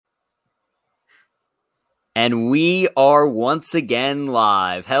And we are once again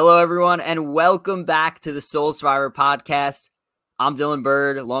live. Hello, everyone, and welcome back to the Soul Survivor podcast. I'm Dylan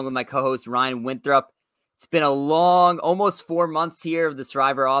Bird, along with my co-host Ryan Winthrop. It's been a long, almost 4 months here of the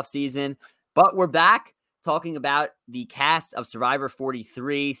Survivor offseason, but we're back talking about the cast of Survivor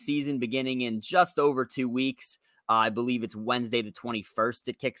 43 season beginning in just over 2 weeks. I believe it's Wednesday the 21st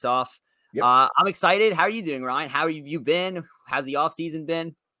it kicks off. Yep. I'm excited. How are you doing, Ryan? How have you been? How's the offseason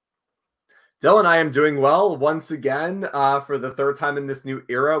been? Dylan, I am doing well once again. For the third time in this new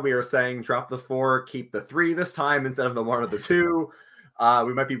era, we are saying drop the 4, keep the 3 this time instead of the 1 or the 2.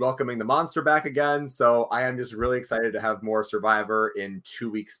 We might be welcoming the monster back again. So I am just really excited to have more Survivor in 2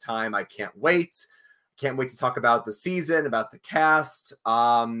 weeks' time. I can't wait. Can't wait to talk about the season, about the cast.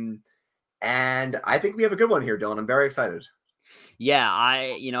 And I think we have a good one here, Dylan. I'm very excited. Yeah,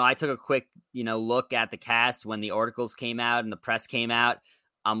 I took a quick, look at the cast when the articles came out and the press came out.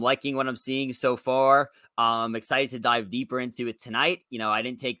 I'm liking what I'm seeing so far. I'm excited to dive deeper into it tonight. I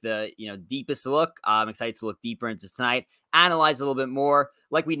didn't take the, deepest look. I'm excited to look deeper into tonight, analyze a little bit more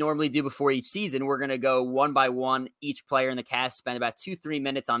like we normally do before each season. We're going to go one by one, each player in the cast, spend about 2-3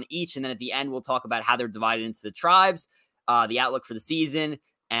 minutes on each. And then at the end, we'll talk about how they're divided into the tribes, the outlook for the season,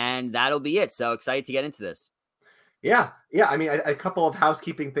 and that'll be it. So excited to get into this. Yeah. I mean, a couple of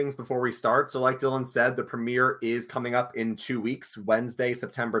housekeeping things before we start. So like Dylan said, the premiere is coming up in 2 weeks, Wednesday,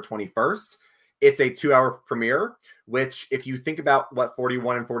 September 21st. It's a 2-hour premiere, which if you think about what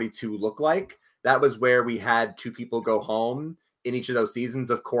 41 and 42 look like, that was where we had 2 people go home in each of those seasons.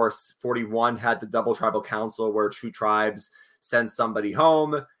 Of course, 41 had the double tribal council where 2 tribes sent somebody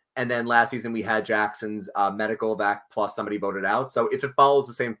home. And then last season, we had Jackson's medical evac plus somebody voted out. So if it follows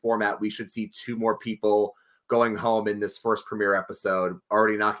the same format, we should see 2 more people going home in this first premiere episode,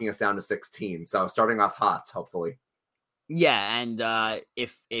 already knocking us down to 16. So starting off hot, hopefully. Yeah, and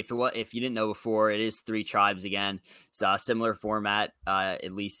if you didn't know before, it is 3 tribes again. So a similar format,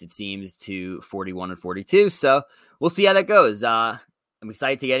 at least it seems, to 41 and 42. So we'll see how that goes. I'm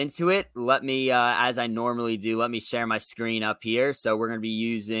excited to get into it. Let me, as I normally do, let me share my screen up here. So we're going to be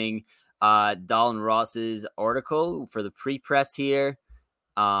using Dalton Ross's article for the pre-press here.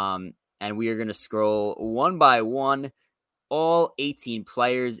 And we are going to scroll one by one, all 18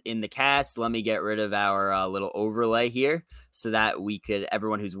 players in the cast. Let me get rid of our little overlay here so that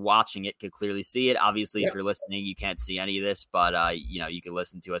everyone who's watching it could clearly see it. Obviously, If you're listening, you can't see any of this, but you can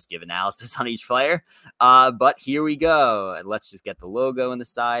listen to us give analysis on each player. But here we go. And let's just get the logo on the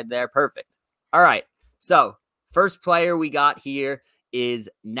side there. Perfect. All right. So first player we got here is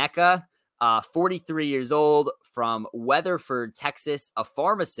Nneka. 43 years old, from Weatherford, Texas, a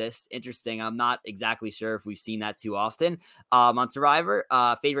pharmacist. Interesting. I'm not exactly sure if we've seen that too often on Survivor.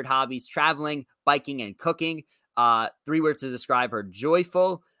 Favorite hobbies: traveling, biking, and cooking. 3 words to describe her: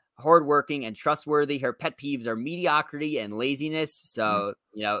 joyful, hardworking, and trustworthy. Her pet peeves are mediocrity and laziness. So,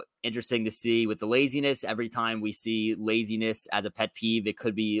 interesting to see with the laziness. Every time we see laziness as a pet peeve, it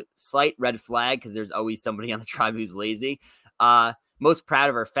could be slight red flag because there's always somebody on the tribe who's lazy. Most proud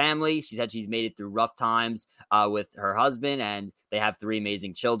of her family. She said she's made it through rough times with her husband, and they have 3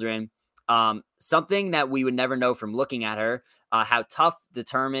 amazing children. Something that we would never know from looking at her, how tough,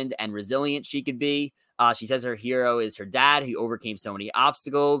 determined, and resilient she could be. She says her hero is her dad, who overcame so many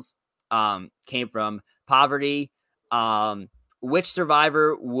obstacles, came from poverty. Which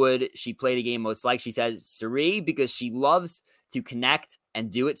Survivor would she play the game most like? She says Cirie, because she loves to connect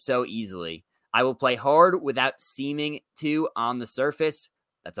and do it so easily. I will play hard without seeming to on the surface.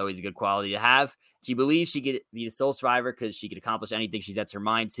 That's always a good quality to have. She believes she could be the sole survivor because she could accomplish anything she sets her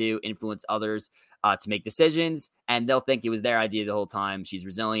mind to, influence others to make decisions, and they'll think it was their idea the whole time. She's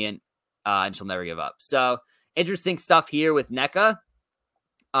resilient, and she'll never give up. So interesting stuff here with Nneka.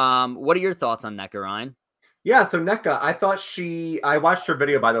 What are your thoughts on Nneka, Ryan? Yeah, so Nneka, I watched her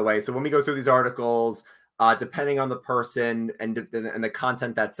video, by the way. So when we go through these articles, depending on the person and the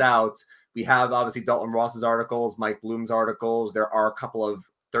content that's out, we have obviously Dalton Ross's articles, Mike Bloom's articles. There are a couple of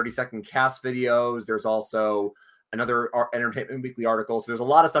 30-second cast videos. There's also another Entertainment Weekly article. So there's a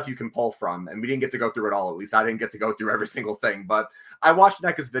lot of stuff you can pull from, and we didn't get to go through it all. At least I didn't get to go through every single thing, but I watched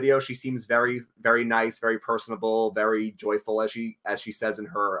Nneka's video. She seems very, very nice, very personable, very joyful, as she says in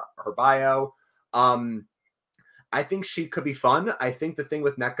her bio. I think she could be fun. I think the thing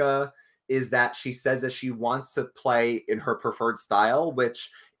with Nneka is that she says that she wants to play in her preferred style, which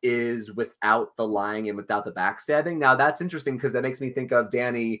is without the lying and without the backstabbing. Now, that's interesting because that makes me think of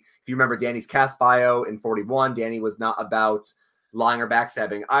Danny. If you remember Danny's cast bio in 41, Danny was not about lying or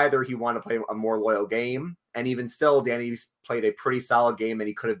backstabbing either. He wanted to play a more loyal game. And even still, Danny played a pretty solid game, and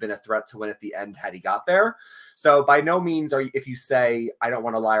he could have been a threat to win at the end had he got there. So by no means if you say, I don't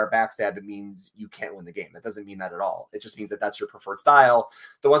want to lie or backstab, it means you can't win the game. That doesn't mean that at all. It just means that that's your preferred style.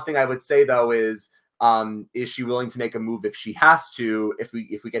 The one thing I would say, though, is she willing to make a move if she has to? If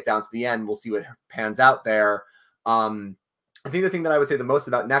we get down to the end, we'll see what pans out there. I think the thing that I would say the most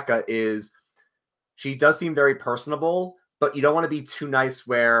about Nneka is she does seem very personable, but you don't want to be too nice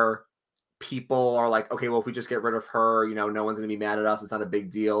where people are like, okay, well, if we just get rid of her, no one's going to be mad at us. It's not a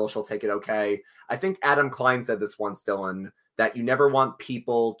big deal. She'll take it okay. I think Adam Klein said this once, Dylan, that you never want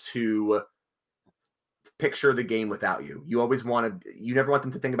people to picture the game without you. You never want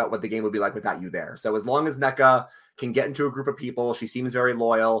them to think about what the game would be like without you there. So as long as Nneka can get into a group of people, she seems very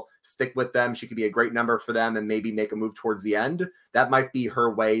loyal, stick with them. She could be a great number for them and maybe make a move towards the end. That might be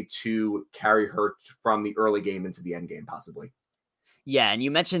her way to carry her from the early game into the end game, possibly. Yeah, and you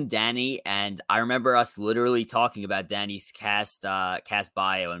mentioned Danny, and I remember us literally talking about Danny's cast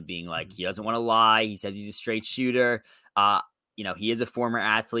bio and being like, he doesn't want to lie. He says he's a straight shooter. He is a former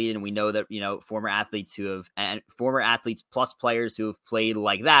athlete, and we know that, former athletes plus players who have played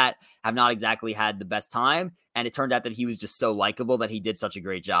like that have not exactly had the best time. And it turned out that he was just so likable that he did such a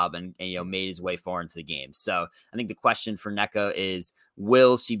great job and made his way far into the game. So I think the question for Nneka is,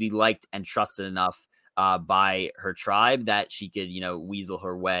 will she be liked and trusted enough by her tribe that she could, weasel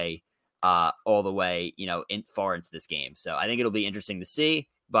her way all the way, far into this game. So I think it'll be interesting to see,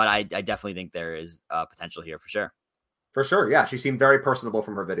 but I definitely think there is potential here for sure. For sure. Yeah. She seemed very personable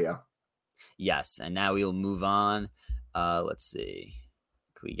from her video. Yes. And now we'll move on. Let's see.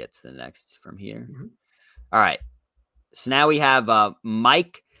 Can we get to the next from here? Mm-hmm. All right. So now we have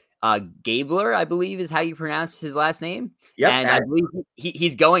Mike Gabler, I believe is how you pronounce his last name. Yeah. And I believe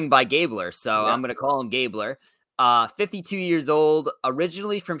he's going by Gabler. So I'm going to call him Gabler. 52 years old,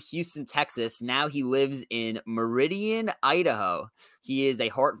 originally from Houston, Texas. Now he lives in Meridian, Idaho. He is a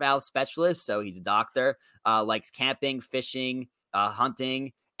heart valve specialist, so he's a doctor. Likes camping, fishing,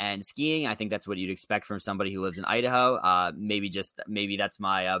 hunting, and skiing. I think that's what you'd expect from somebody who lives in Idaho. Maybe that's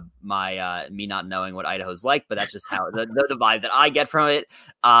my me not knowing what Idaho's like, but that's just how the vibe that I get from it.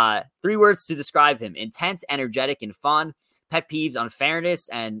 3 words to describe him: intense, energetic, and fun. Pet peeves: unfairness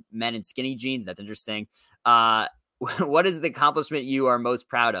and men in skinny jeans. That's interesting. What is the accomplishment you are most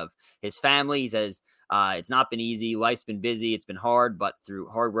proud of? His family. He says, it's not been easy. Life's been busy. It's been hard, but through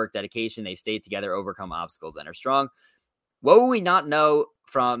hard work, dedication, they stayed together, overcome obstacles, and are strong. What will we not know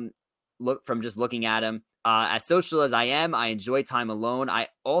from just looking at him? As social as I am, I enjoy time alone. I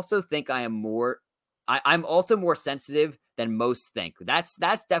also think I'm also more sensitive than most think. That's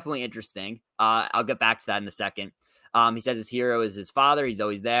definitely interesting. I'll get back to that in a second. He says his hero is his father. He's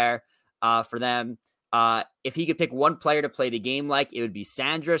always there for them. If he could pick one player to play the game like, it would be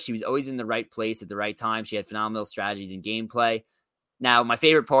Sandra. She was always in the right place at the right time. She had phenomenal strategies and gameplay. Now, my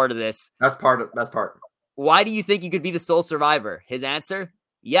favorite part of this. That's part. Why do you think you could be the sole survivor? His answer?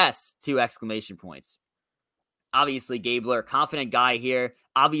 Yes, 2 exclamation points. Obviously, Gabler, confident guy here.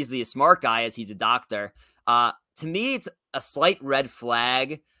 Obviously a smart guy as he's a doctor. To me, it's a slight red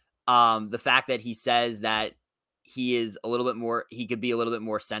flag. The fact that he says that he could be a little bit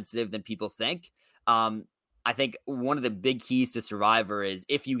more sensitive than people think. I think one of the big keys to Survivor is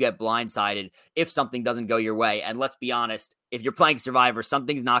if you get blindsided, if something doesn't go your way, and let's be honest, if you're playing Survivor,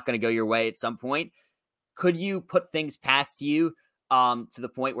 something's not going to go your way at some point. Could you put things past you to the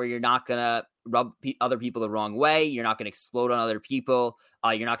point where you're not going to rub other people the wrong way? You're not going to explode on other people.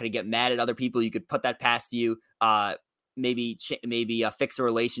 You're not going to get mad at other people. You could put that past you. Maybe fix a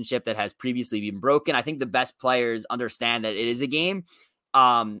relationship that has previously been broken. I think the best players understand that it is a game.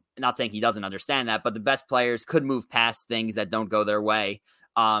 Not saying he doesn't understand that, but the best players could move past things that don't go their way.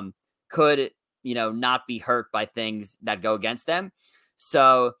 Could, not be hurt by things that go against them.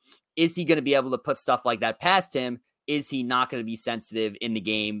 So is he going to be able to put stuff like that past him? Is he not going to be sensitive in the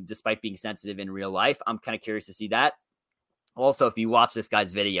game despite being sensitive in real life? I'm kind of curious to see that. Also, if you watch this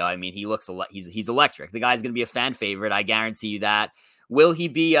guy's video, I mean, he's electric. The guy's going to be a fan favorite. I guarantee you that. Will he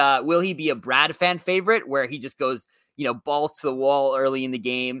be a Brad fan favorite where he just goes, balls to the wall early in the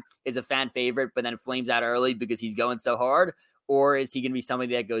game, is a fan favorite, but then flames out early because he's going so hard? Or is he going to be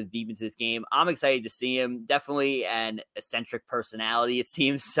somebody that goes deep into this game? I'm excited to see him. Definitely an eccentric personality, it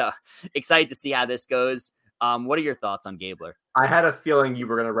seems. So excited to see how this goes. What are your thoughts on Gabler? I had a feeling you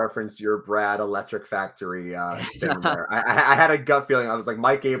were going to reference your Brad Electric Factory thing there. I had a gut feeling. I was like,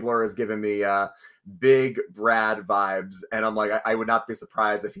 Mike Gabler is giving me big Brad vibes, and I'm like, I would not be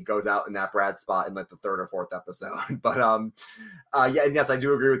surprised if he goes out in that Brad spot in like the 3rd or 4th episode. But yeah, and yes, I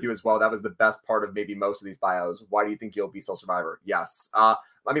do agree with you as well. That was the best part of maybe most of these bios. Why do you think you'll be sole survivor? Yes,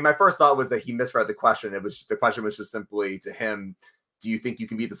 I mean, my first thought was that he misread the question. The question was just simply to him, do you think you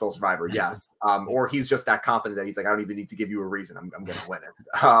can be the sole survivor? Yes. Or he's just that confident that he's like, I don't even need to give you a reason. I'm going to win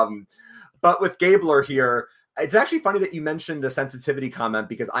it. But with Gabler here, it's actually funny that you mentioned the sensitivity comment,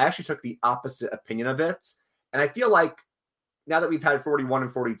 because I actually took the opposite opinion of it. And I feel like now that we've had 41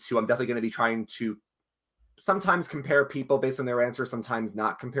 and 42, I'm definitely going to be trying to sometimes compare people based on their answer, sometimes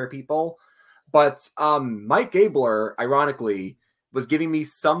not compare people. But Mike Gabler, ironically, was giving me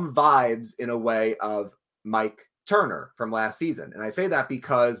some vibes in a way of Mike Turner from last season. And I say that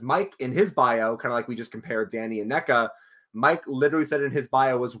because Mike, in his bio, kind of like we just compared Danny and NECA, Mike literally said in his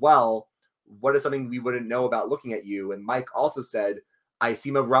bio as well, what is something we wouldn't know about looking at you? And Mike also said, I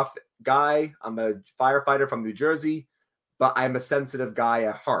seem a rough guy. I'm a firefighter from New Jersey, but I'm a sensitive guy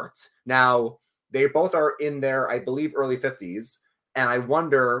at heart. Now, they both are in their, I believe, early 50s. And I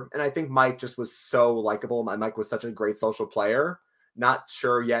wonder, and I think Mike just was so likable. Mike was such a great social player. Not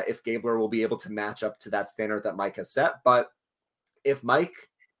sure yet if Gabler will be able to match up to that standard that Mike has set. But if Mike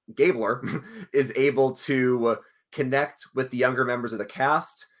Gabler is able to connect with the younger members of the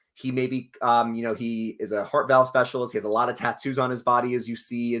cast, he maybe, he is a heart valve specialist. He has a lot of tattoos on his body, as you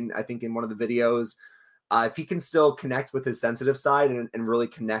see I think in one of the videos. If he can still connect with his sensitive side and really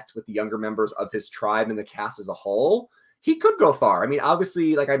connect with the younger members of his tribe and the cast as a whole, he could go far. I mean,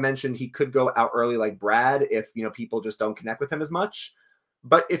 obviously, like I mentioned, he could go out early like Brad if, people just don't connect with him as much.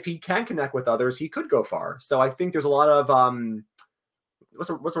 But if he can connect with others, he could go far. So I think there's a lot of, what's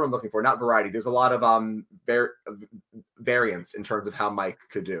what I'm looking for? Not variety. There's a lot of variance in terms of how Mike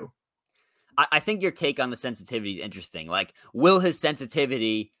could do. I think your take on the sensitivity is interesting. Like, will his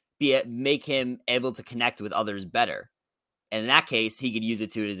sensitivity make him able to connect with others better? And in that case, he could use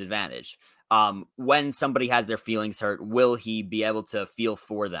it to his advantage. When somebody has their feelings hurt, will he be able to feel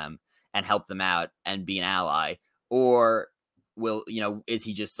for them and help them out and be an ally? Or is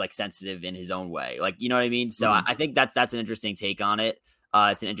he just like sensitive in his own way? Like, you know what I mean? So I think that's an interesting take on it.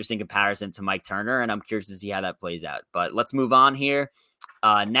 It's an interesting comparison to Mike Turner, and I'm curious to see how that plays out. But let's move on here.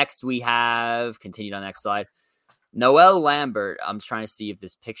 Next, we have continued on the next slide. Noelle Lambert. I'm trying to see if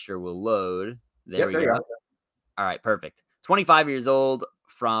this picture will load. There we go. All right, perfect. 25 years old,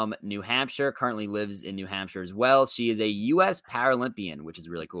 from New Hampshire, currently lives in New Hampshire as well. She is a U.S. Paralympian, which is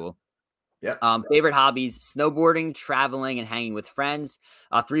really cool. Yeah. Favorite hobbies: snowboarding, traveling, and hanging with friends.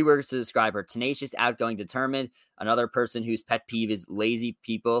 3 words to describe her: tenacious, outgoing, determined. Another person whose pet peeve is lazy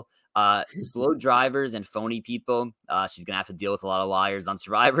people, slow drivers, and phony people. She's going to have to deal with a lot of liars on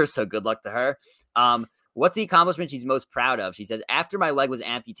Survivor, so good luck to her. What's the accomplishment she's most proud of? She says, after my leg was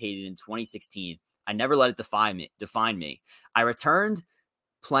amputated in 2016, I never let it define me. I returned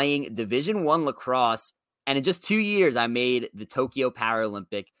playing Division I lacrosse, and in just 2 years, I made the Tokyo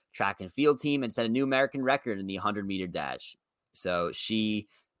Paralympic track and field team and set a new American record in the 100-meter dash. So she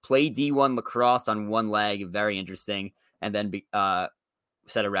played D1 lacrosse on one leg, very interesting, and then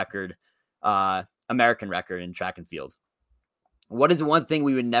set a record, American record in track and field. What is one thing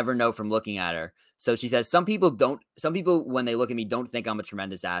we would never know from looking at her? So she says, some people, when they look at me, don't think I'm a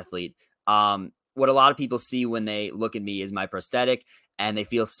tremendous athlete. What a lot of people see when they look at me is my prosthetic, and they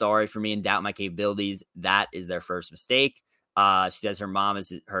feel sorry for me and doubt my capabilities. That is their first mistake. She says her mom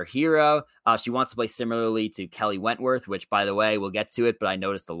is her hero. She wants to play similarly to Kelly Wentworth, which, by the way, we'll get to it, but I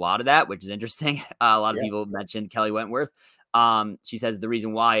noticed a lot of that, which is interesting. A lot of people mentioned Kelly Wentworth. She says the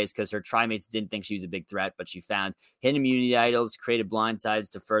reason why is because her tri-mates didn't think she was a big threat, but she found hidden immunity idols, created blind sides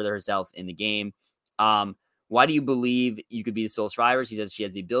to further herself in the game. Why do you believe you could be the sole survivor? She says she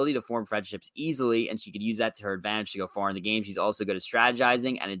has the ability to form friendships easily, and she could use that to her advantage to go far in the game. She's also good at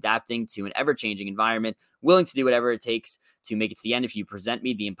strategizing and adapting to an ever-changing environment, willing to do whatever it takes to make it to the end. If you present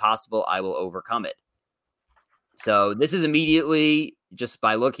me the impossible, I will overcome it. So this is immediately, just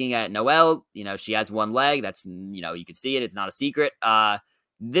by looking at Noelle, she has one leg. That's, you can see it. It's not a secret.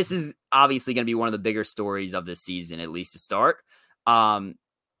 This is obviously going to be one of the bigger stories of this season, at least to start.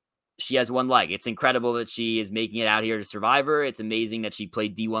 She has one leg. It's incredible that she is making it out here to Survivor. It's amazing that she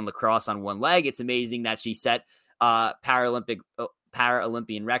played D1 lacrosse on one leg. It's amazing that she set Paralympian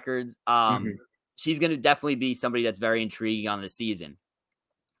records. She's going to definitely be somebody that's very intriguing on this season.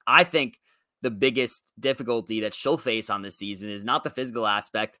 I think the biggest difficulty that she'll face on this season is not the physical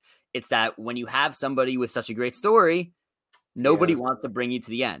aspect. It's that when you have somebody with such a great story, nobody wants to bring you to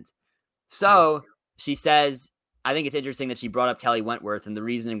the end. So she says, I think it's interesting that she brought up Kelly Wentworth, and the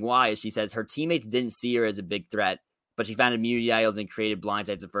reasoning why is she says her teammates didn't see her as a big threat, but she found immunity idols and created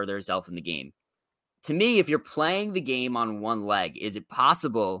blindsides to further herself in the game. To me, if you're playing the game on one leg, is it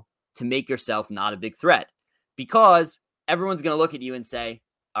possible to make yourself not a big threat? Because everyone's going to look at you and say,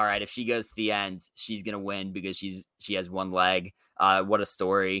 all right, if she goes to the end, she's gonna win because she has one leg. What a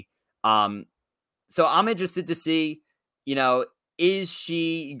story. So I'm interested to see, you know, is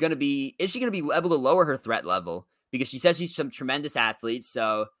she gonna be able to lower her threat level? Because she says she's some tremendous athlete,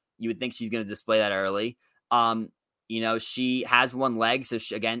 so you would think she's gonna display that early. You know, she has one leg, so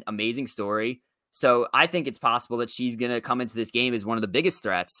again, amazing story. So I think it's possible that she's gonna come into this game as one of the biggest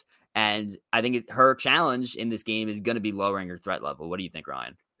threats. And I think her challenge in this game is going to be lowering her threat level. What do you think,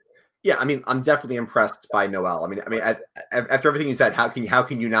 Ryan? Yeah, I mean, I'm definitely impressed by Noelle. After everything you said, how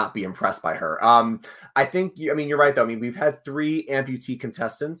can you not be impressed by her? I think you're right though. I mean, we've had 3 amputee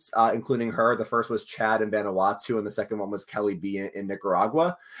contestants, including her. The first was Chad in Vanuatu, and the second one was Kelly B in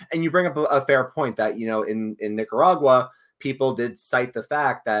Nicaragua. And you bring up a fair point that in Nicaragua, people did cite the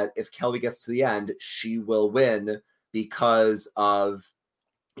fact that if Kelly gets to the end, she will win because of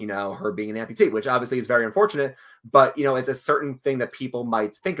her being an amputee, which obviously is very unfortunate, but it's a certain thing that people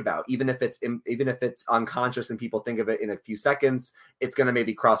might think about, even if it's unconscious and people think of it in a few seconds, it's going to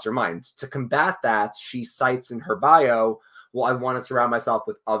maybe cross your mind. To combat that, she cites in her bio, well, I want to surround myself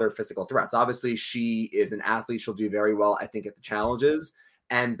with other physical threats. Obviously, she is an athlete. She'll do very well, I think, at the challenges.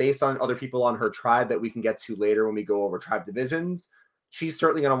 And based on other people on her tribe that we can get to later when we go over tribe divisions, she's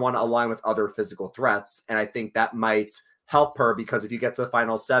certainly going to want to align with other physical threats. And I think that might help her, because if you get to the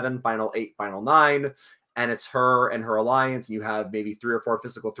final 7, final 8, final 9, and it's her and her alliance, and you have maybe 3 or 4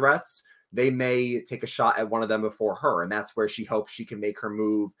 physical threats, they may take a shot at one of them before her. And that's where she hopes she can make her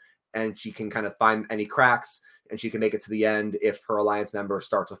move, and she can kind of find any cracks, and she can make it to the end if her alliance member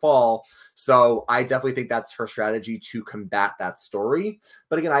starts to fall. So I definitely think that's her strategy to combat that story.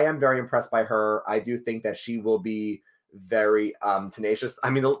 But again, I am very impressed by her. I do think that she will be very tenacious. I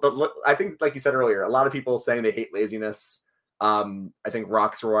mean, I think, like you said earlier, a lot of people saying they hate laziness. I think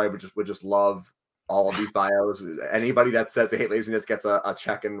Roxroy would just love all of these bios. Anybody that says they hate laziness gets a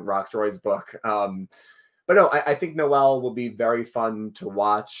check in Roxroy's book. But no, I think Noelle will be very fun to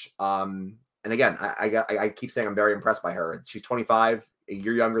watch. And again, I keep saying I'm very impressed by her. She's 25, a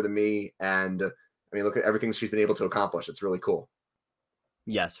year younger than me, and I mean, look at everything she's been able to accomplish. It's really cool.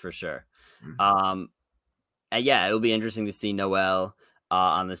 Yes, for sure. Mm-hmm. And yeah, it'll be interesting to see Noelle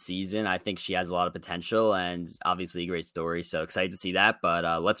on the season. I think she has a lot of potential and obviously a great story. So excited to see that.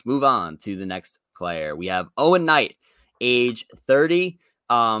 But let's move on to the next player. We have Owen Knight, age 30,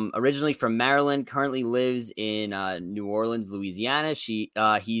 originally from Maryland, currently lives in New Orleans, Louisiana.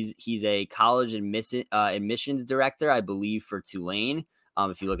 He's a college admissions director, I believe, for Tulane.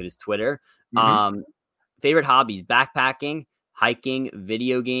 If you look at his Twitter, favorite hobbies: backpacking, hiking,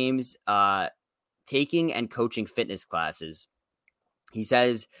 video games, taking and coaching fitness classes. He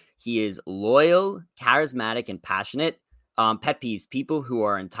says he is loyal, charismatic, and passionate. Pet peeves: people who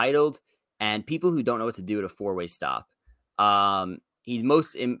are entitled and people who don't know what to do at a 4-way stop. He's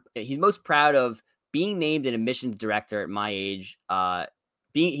most proud of being named an admissions director at my age.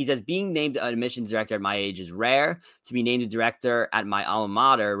 He says being named an admissions director at my age is rare. To be named a director at my alma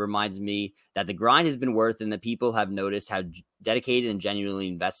mater reminds me that the grind has been worth it, and the people have noticed how dedicated and genuinely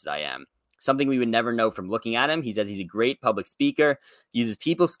invested I am. Something we would never know from looking at him. He says he's a great public speaker, uses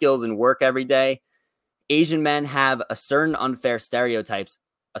people skills in work every day. Asian men have a certain unfair stereotypes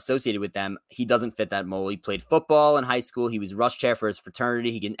associated with them. He doesn't fit that mold. He played football in high school. He was rush chair for his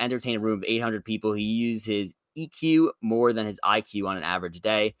fraternity. He can entertain a room of 800 people. He uses his EQ more than his IQ on an average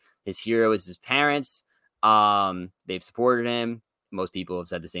day. His hero is his parents. They've supported him. Most people have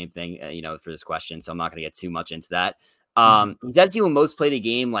said the same thing, for this question, so I'm not going to get too much into that. He says he will most play the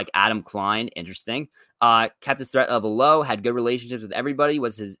game like Adam Klein. Interesting. Kept his threat level low, had good relationships with everybody,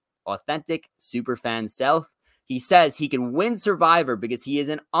 was his authentic super fan self. He says he can win Survivor because he is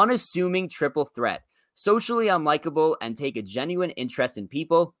an unassuming triple threat, socially unlikable, and take a genuine interest in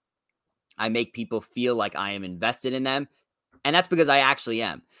people. I make people feel like I am invested in them, and that's because I actually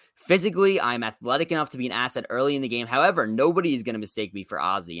am. Physically, I'm athletic enough to be an asset early in the game. However, nobody is going to mistake me for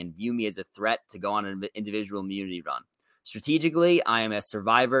Ozzy and view me as a threat to go on an individual immunity run. Strategically, I am a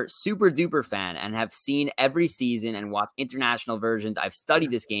Survivor super duper fan and have seen every season and watched international versions. I've studied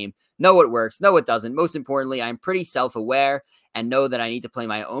this game, know what works, know what doesn't. Most importantly, I'm pretty self-aware and know that I need to play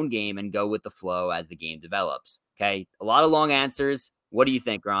my own game and go with the flow as the game develops. Okay, a lot of long answers. What do you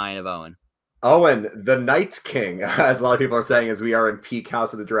think, Ryan, of Owen? Owen, the Night King, as a lot of people are saying, as we are in peak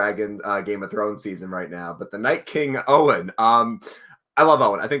House of the Dragon Game of Thrones season right now. But the Night King, Owen, I love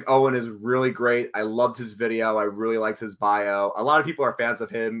Owen. I think Owen is really great. I loved his video. I really liked his bio. A lot of people are fans of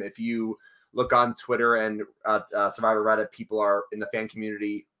him. If you look on Twitter and Survivor Reddit, people are in the fan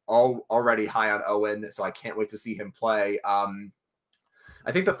community already high on Owen. So I can't wait to see him play.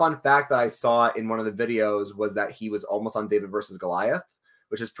 I think the fun fact that I saw in one of the videos was that he was almost on David versus Goliath,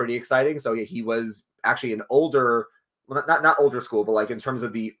 which is pretty exciting. So he was actually an older, well, not older school, but like in terms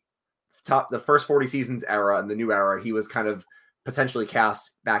of the first 40 seasons era and the new era, he was kind of potentially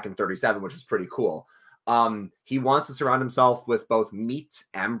cast back in 37, which is pretty cool. He wants to surround himself with both meat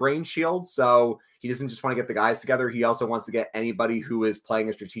and brain shields. So he doesn't just want to get the guys together. He also wants to get anybody who is playing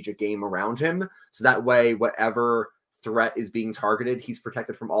a strategic game around him. So that way, whatever threat is being targeted, he's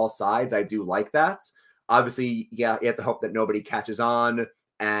protected from all sides. I do like that. Obviously, yeah, you have to hope that nobody catches on.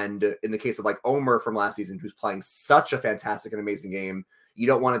 And in the case of like Omer from last season, who's playing such a fantastic and amazing game, you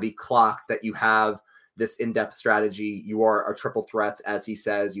don't want to be clocked that you have this in-depth strategy. You are a triple threat, as he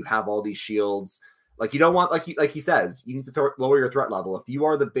says. You have all these shields. Like you don't want, like he says, you need to lower your threat level. If you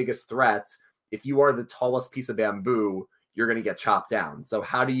are the biggest threat, if you are the tallest piece of bamboo, you're going to get chopped down. So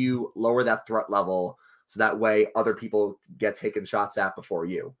how do you lower that threat level so that way other people get taken shots at before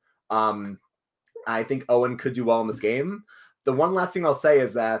you? I think Owen could do well in this game. The one last thing I'll say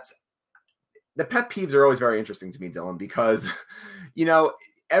is that the pet peeves are always very interesting to me, Dylan, because, you know,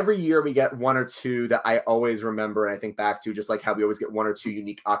 every year we get one or two that I always remember and I think back to, just like how we always get one or two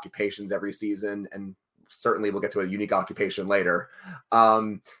unique occupations every season. And certainly we'll get to a unique occupation later.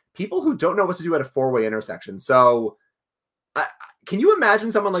 People who don't know what to do at a four-way intersection. So can you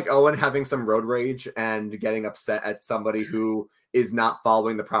imagine someone like Owen having some road rage and getting upset at somebody who is not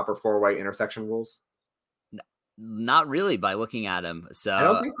following the proper four-way intersection rules? Not really, by looking at him. So I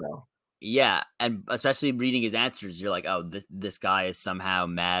don't think so. Yeah, and especially reading his answers, you're like, oh, this guy is somehow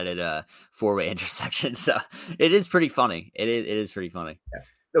mad at a four-way intersection. So it is pretty funny. It is pretty funny. Yeah.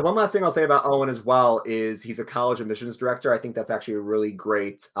 The one last thing I'll say about Owen as well is he's a college admissions director. I think that's actually a really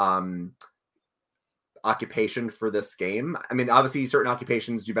great occupation for this game. I mean, obviously certain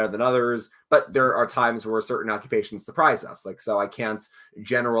occupations do better than others, but there are times where certain occupations surprise us. Like, so I can't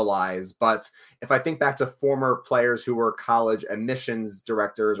generalize, but if I think back to former players who were college admissions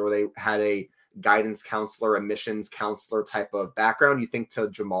directors, or they had a guidance counselor, admissions counselor type of background, you think to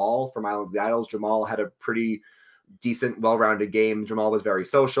Jamal from Islands of the Idols. Jamal had a pretty decent, well-rounded game. Jamal was very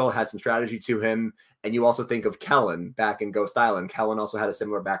social, had some strategy to him. And you also think of Kellen back in Ghost Island. Kellen also had a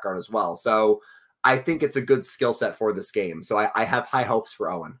similar background as well. So I think it's a good skill set for this game. So I have high hopes for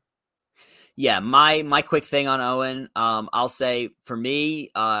Owen. Yeah, my quick thing on Owen, I'll say for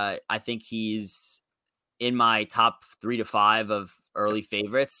me, I think he's in my top 3 to 5 of early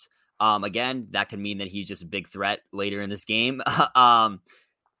favorites. Again, that can mean that he's just a big threat later in this game.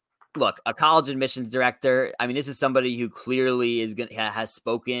 Look, a college admissions director. I mean, this is somebody who clearly has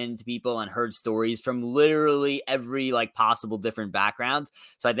spoken to people and heard stories from literally every like possible different background.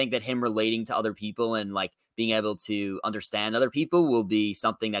 So I think that him relating to other people and like being able to understand other people will be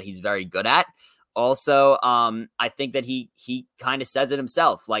something that he's very good at. Also, I think that he kind of says it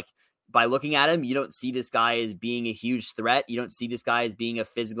himself. Like, by looking at him, you don't see this guy as being a huge threat. You don't see this guy as being a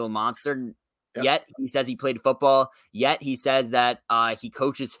physical monster. Yep. Yet he says he played football. Yet he says that he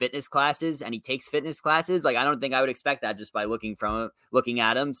coaches fitness classes and he takes fitness classes. Like, I don't think I would expect that just by looking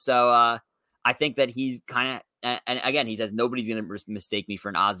at him. So I think that he's kind of, and again, he says nobody's going to mistake me for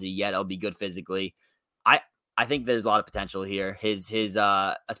an Aussie. Yet I'll be good physically. I think there's a lot of potential here. His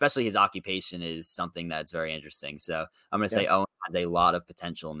especially his occupation is something that's very interesting. So I'm going to say Owen has a lot of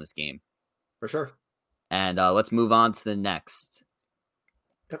potential in this game for sure. And let's move on to the next.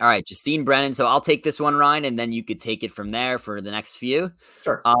 All right, Justine Brennan. So I'll take this one, Ryan, and then you could take it from there for the next few.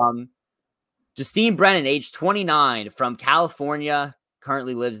 Sure. Justine Brennan, age 29, from California,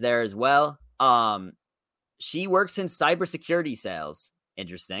 currently lives there as well. She works in cybersecurity sales.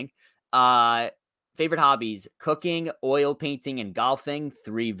 Interesting. Favorite hobbies: cooking, oil painting, and golfing.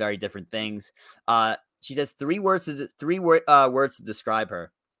 3 very different things. She says 3 words to describe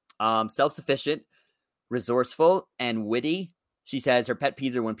her: self-sufficient, resourceful, and witty. She says her pet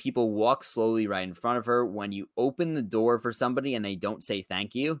peeves are when people walk slowly right in front of her, when you open the door for somebody and they don't say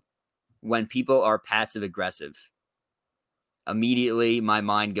thank you, when people are passive aggressive. Immediately, my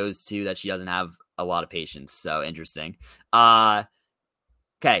mind goes to that she doesn't have a lot of patience. So interesting.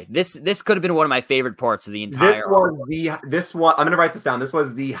 Okay, this could have been one of my favorite parts of the entire. This one. I'm going to write this down. This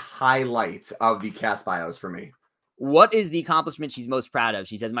was the highlight of the cast bios for me. What is the accomplishment she's most proud of?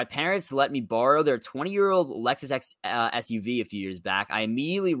 She says, my parents let me borrow their 20-year-old Lexus SUV a few years back. I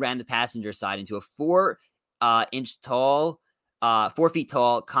immediately ran the passenger side into a 4 feet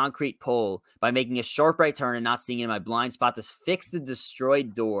tall concrete pole by making a sharp right turn and not seeing in my blind spot. To fix the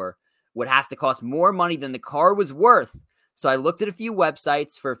destroyed door would have to cost more money than the car was worth. So I looked at a few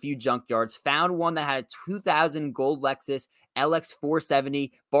websites for a few junkyards, found one that had a 2000 gold Lexus LX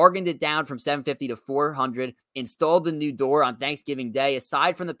 470, bargained it down from $750 to $400, installed the new door on Thanksgiving Day.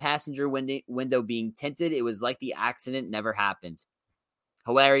 Aside from the passenger window being tinted, it was like the accident never happened.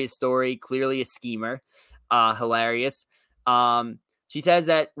 Hilarious story. Clearly a schemer. Hilarious. She says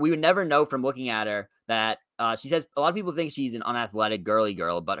that we would never know from looking at her that she says a lot of people think she's an unathletic girly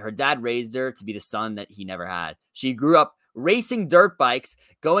girl, but her dad raised her to be the son that he never had. She grew up racing dirt bikes,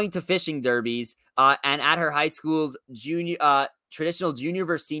 going to fishing derbies, and at her high school's traditional junior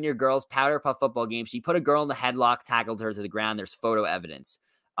versus senior girls powder puff football game, she put a girl in the headlock, tackled her to the ground. There's photo evidence.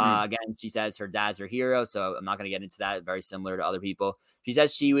 Again, she says her dad's her hero, so I'm not going to get into that. Very similar to other people. She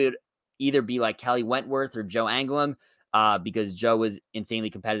says she would either be like Kelly Wentworth or Joe Anglim, because Joe was insanely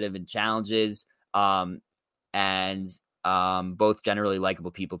competitive in challenges, and both generally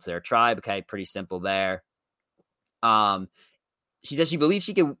likable people to their tribe. Okay, pretty simple there. She says she believes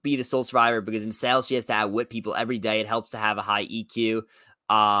she could be the sole survivor because in sales she has to outwit people every day. It helps to have a high EQ.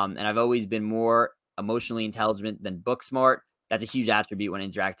 And I've always been more emotionally intelligent than book smart. That's a huge attribute when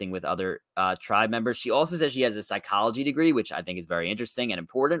interacting with other tribe members. She also says she has a psychology degree, which I think is very interesting and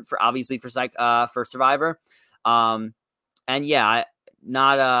important for Survivor. And yeah,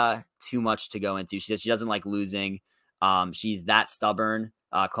 not too much to go into. She says she doesn't like losing. She's that stubborn,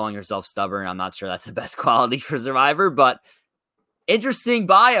 calling herself stubborn. I'm not sure that's the best quality for Survivor, but interesting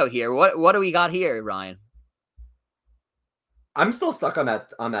bio here. What do we got here, Ryan? I'm still stuck on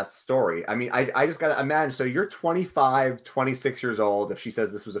that story. I mean, I just got to imagine. So you're 25, 26 years old. If she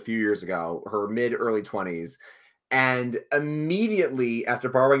says this was a few years ago, her mid early 20s, and immediately after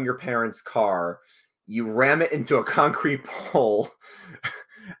borrowing your parents' car, you ram it into a concrete pole,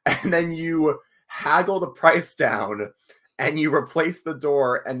 and then you haggle the price down, and you replace the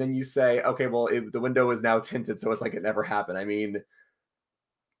door, and then you say, okay, well, the window is now tinted, so it's like it never happened. I mean,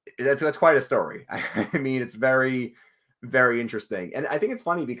 that's quite a story. I mean, it's very, very interesting. And I think it's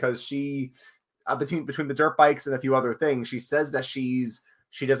funny because she, between the dirt bikes and a few other things, she says that she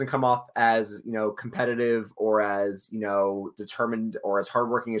doesn't come off as, competitive or as, determined or as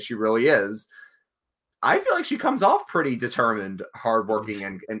hardworking as she really is. I feel like she comes off pretty determined,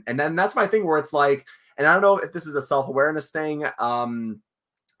 hardworking. And then that's my thing where it's like, and I don't know if this is a self-awareness thing. I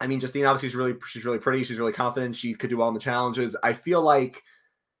mean, Justine, obviously she's really pretty. She's really confident. She could do well in the challenges. I feel like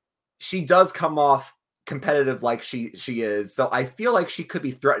she does come off competitive like she is. So I feel like she could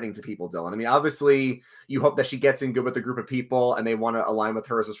be threatening to people, Dylan. I mean, obviously you hope that she gets in good with a group of people and they want to align with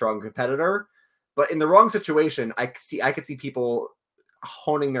her as a strong competitor. But in the wrong situation, I could see people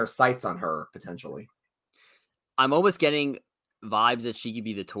honing their sights on her potentially. I'm almost getting vibes that she could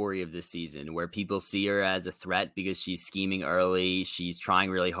be the Tori of this season, where people see her as a threat because she's scheming early. She's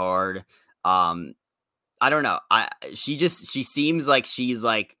trying really hard. I don't know. She seems like she's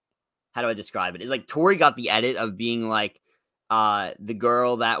like, how do I describe it? It's like Tori got the edit of being like the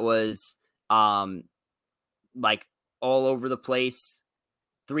girl that was like all over the place,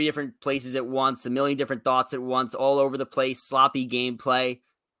 3 different places at once, a million different thoughts at once, all over the place, sloppy gameplay.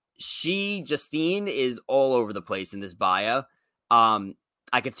 Justine is all over the place in this bio.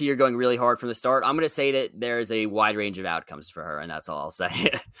 I could see her going really hard from the start. I'm going to say that there's a wide range of outcomes for her, and that's all I'll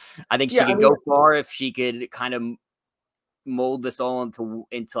say. I think she could go far if she could kind of mold this all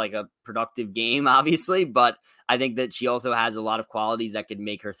into like a productive game, obviously, but I think that she also has a lot of qualities that could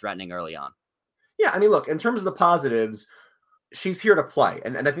make her threatening early on. Yeah, I mean, look, in terms of the positives, she's here to play.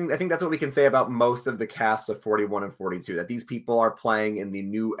 And I think that's what we can say about most of the cast of 41 and 42, that these people are playing in the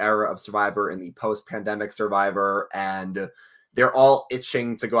new era of Survivor, in the post-pandemic Survivor, and they're all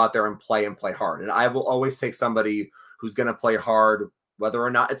itching to go out there and play hard. And I will always take somebody who's going to play hard, whether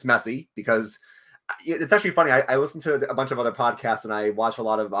or not it's messy, because it's actually funny. I listen to a bunch of other podcasts and I watch a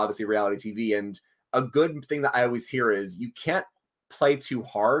lot of, obviously, reality TV. And a good thing that I always hear is you can't play too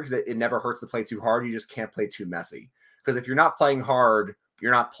hard. That it never hurts to play too hard. You just can't play too messy. Because if you're not playing hard,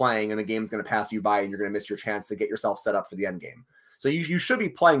 you're not playing, and the game's going to pass you by, and you're going to miss your chance to get yourself set up for the end game. So you should be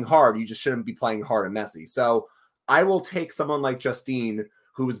playing hard. You just shouldn't be playing hard and messy. So I will take someone like Justine,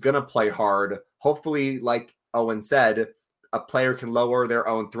 who is going to play hard. Hopefully, like Owen said, a player can lower their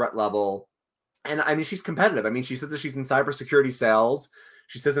own threat level. And I mean, she's competitive. I mean, she says that she's in cybersecurity sales.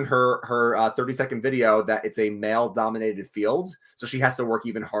 She says in her 30-second video that it's a male-dominated field. So she has to work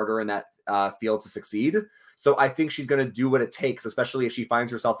even harder in that field to succeed. So I think she's going to do what it takes, especially if she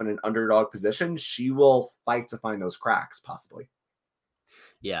finds herself in an underdog position. She will fight to find those cracks, possibly.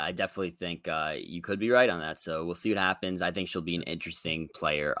 Yeah, I definitely think you could be right on that. So we'll see what happens. I think she'll be an interesting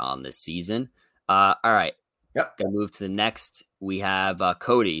player on this season. All right. Yep. Gonna move to the next. We have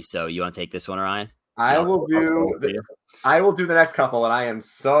Cody. So you want to take this one, Ryan? I will do the next couple, and I am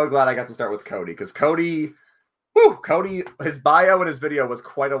so glad I got to start with Cody, because Cody, his bio and his video was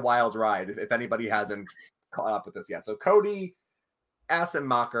quite a wild ride, if anybody hasn't caught up with this yet. So Cody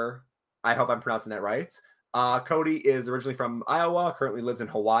Assenmacher, I hope I'm pronouncing that right. Cody is originally from Iowa, currently lives in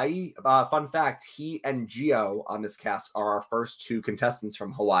Hawaii. Fun fact, he and Gio on this cast are our first two contestants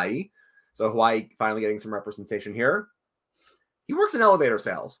from Hawaii. So Hawaii finally getting some representation here. He works in elevator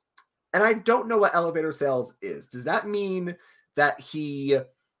sales. And I don't know what elevator sales is. Does that mean that he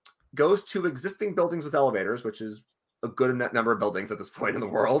goes to existing buildings with elevators, which is a good number of buildings at this point in the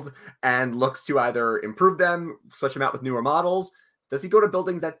world, and looks to either improve them, switch them out with newer models? Does he go to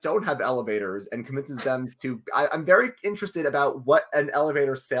buildings that don't have elevators and convinces them to? I'm very interested about what an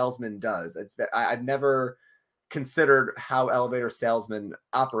elevator salesman does. I've never considered how elevator salesmen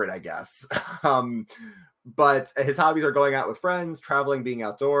operate, I guess. But his hobbies are going out with friends, traveling, being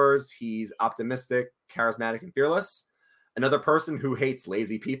outdoors. He's optimistic, charismatic, and fearless. Another person who hates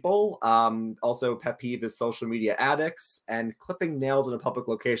lazy people. Also, pet peeve is social media addicts and clipping nails in a public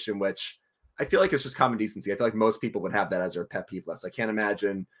location, which I feel like it's just common decency. I feel like most people would have that as their pet peeve list. I can't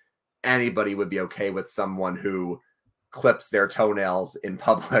imagine anybody would be okay with someone who clips their toenails in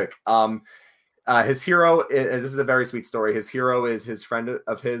public. His hero, this is a very sweet story. His hero is his friend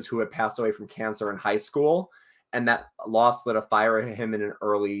of his who had passed away from cancer in high school, and that loss lit a fire in him in an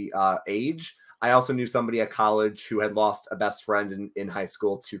early age. I also knew somebody at college who had lost a best friend in high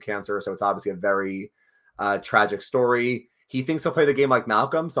school to cancer, so it's obviously a very tragic story. He thinks he'll play the game like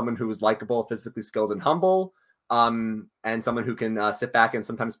Malcolm, someone who is likable, physically skilled, and humble, and someone who can sit back and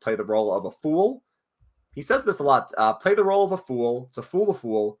sometimes play the role of a fool. He says this a lot. Play the role of a fool. To fool a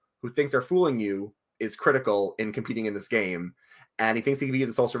fool who thinks they're fooling you is critical in competing in this game. And he thinks he can be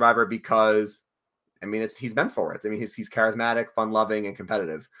the sole survivor because, I mean, he's meant for it. I mean, he's charismatic, fun-loving, and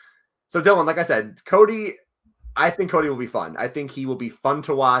competitive. So, Dylan, like I said, Cody, I think Cody will be fun. I think he will be fun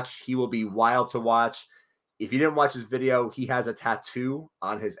to watch. He will be wild to watch. If you didn't watch his video, he has a tattoo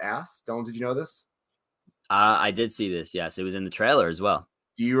on his ass. Dylan, did you know this? I did see this. Yes, it was in the trailer as well.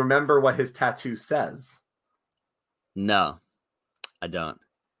 Do you remember what his tattoo says? No, I don't.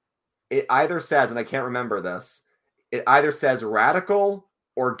 It either says, and I can't remember this, it either says radical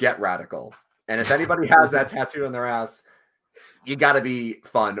or get radical. And if anybody has that tattoo on their ass, you got to be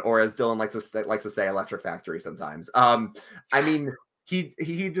fun, or as Dylan likes to say, electric factory sometimes. I mean,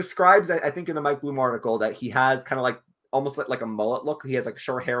 he describes, I think in the Mike Bloom article, that he has kind of like almost like a mullet look. He has like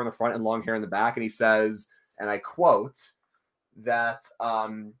short hair in the front and long hair in the back. And he says, and I quote, that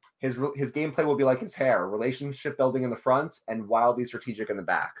his gameplay will be like his hair, relationship building in the front and wildly strategic in the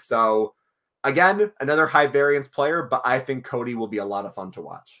back. So again, another high variance player, but I think Cody will be a lot of fun to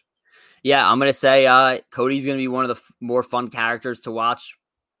watch. Yeah, I'm gonna say Cody's gonna be one of the more fun characters to watch,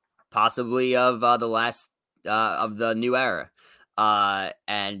 possibly of the last of the new era,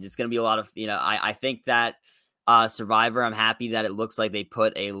 and it's gonna be a lot of I think that Survivor, I'm happy that it looks like they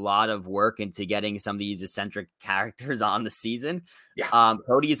put a lot of work into getting some of these eccentric characters on the season. Yeah.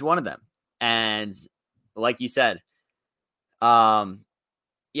 Cody is one of them. And like you said, yeah,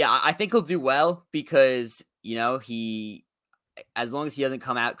 I think he'll do well because, he, as long as he doesn't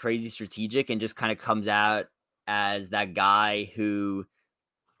come out crazy strategic and just kind of comes out as that guy who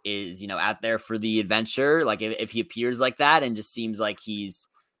is, out there for the adventure. Like if he appears like that and just seems like he's,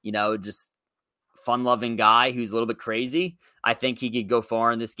 just fun-loving guy who's a little bit crazy, I think he could go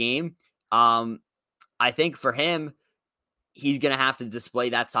far in this game. I think for him, he's going to have to display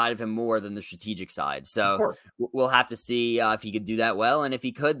that side of him more than the strategic side. So we'll have to see if he could do that well. And if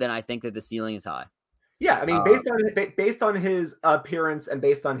he could, then I think that the ceiling is high. Yeah, I mean, based on his appearance and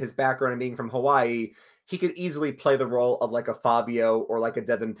based on his background and being from Hawaii, he could easily play the role of like a Fabio or like a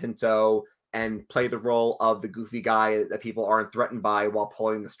Devin Pinto and play the role of the goofy guy that people aren't threatened by while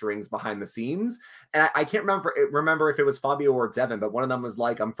pulling the strings behind the scenes. And I can't remember if it was Fabio or Devin, but one of them was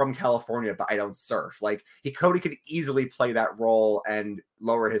like, I'm from California, but I don't surf. Like Cody could easily play that role and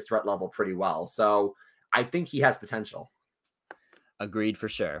lower his threat level pretty well. So I think he has potential. Agreed for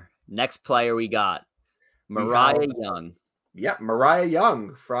sure. Next player we got Mariah Young. Yeah, Mariah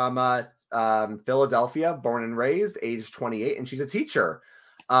Young from Philadelphia, born and raised, age 28, and she's a teacher.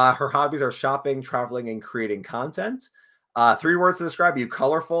 Her hobbies are shopping, traveling, and creating content. 3 words to describe you: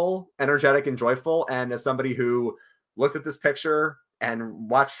 colorful, energetic, and joyful. And as somebody who looked at this picture and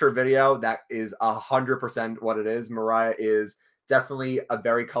watched her video, that is 100% what it is. Mariah is definitely a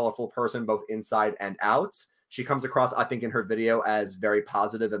very colorful person, both inside and out. She comes across, I think, in her video as very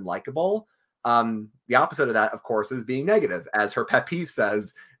positive and likable. The opposite of that, of course, is being negative. As her pet peeve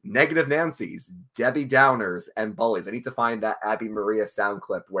says, negative Nancys, Debbie Downers, and bullies. I need to find that Abby Maria sound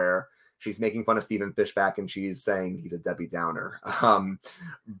clip where she's making fun of Stephen Fishback and she's saying he's a Debbie Downer.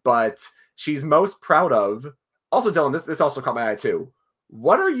 But she's most proud of, also Dylan, this also caught my eye too.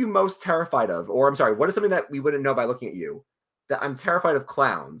 What are you most terrified of? Or I'm sorry, what is something that we wouldn't know by looking at you? That I'm terrified of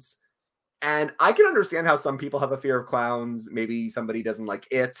clowns. And I can understand how some people have a fear of clowns. Maybe somebody doesn't like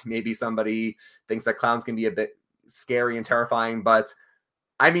it. Maybe somebody thinks that clowns can be a bit scary and terrifying. But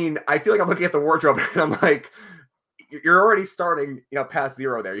I mean, I feel like I'm looking at the wardrobe and I'm like, you're already starting, past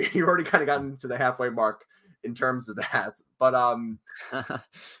zero there. You've already kind of gotten to the halfway mark in terms of that. But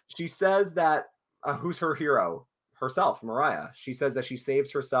she says that who's her hero? Herself, Mariah. She says that she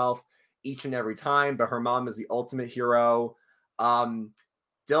saves herself each and every time, but her mom is the ultimate hero.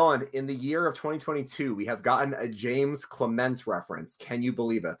 Dylan, in the year of 2022, we have gotten a James Clement reference. Can you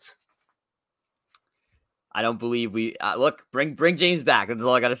believe it? I don't believe we look. Bring James back. That's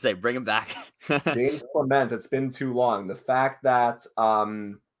all I gotta say. Bring him back. James Clement. It's been too long. The fact that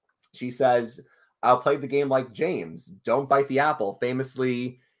she says, "I'll play the game like James. Don't bite the apple."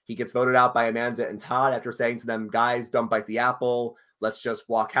 Famously, he gets voted out by Amanda and Todd after saying to them, "Guys, don't bite the apple. Let's just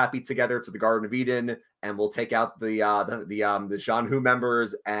walk happy together to the Garden of Eden, and we'll take out the Jean Hu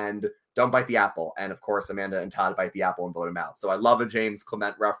members and don't bite the apple." And of course, Amanda and Todd bite the apple and vote him out. So I love a James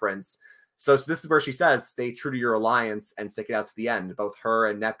Clement reference. So this is where she says, "Stay true to your alliance and stick it out to the end." Both her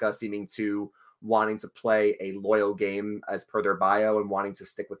and Nneka seeming to wanting to play a loyal game as per their bio and wanting to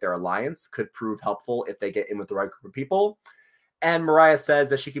stick with their alliance could prove helpful if they get in with the right group of people. And Mariah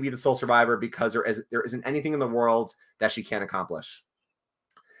says that she could be the sole survivor because there isn't anything in the world that she can't accomplish.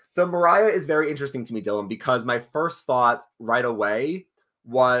 So Mariah is very interesting to me, Dylan, because my first thought right away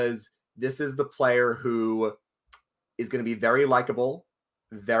was this is the player who is going to be very likable,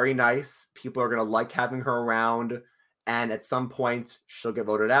 very nice. People are going to like having her around. And at some point, she'll get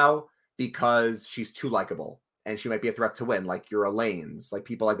voted out because she's too likable. And she might be a threat to win, like your Elaine's, like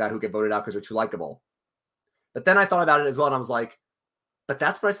people like that who get voted out because they're too likable. But then I thought about it as well, and I was like, but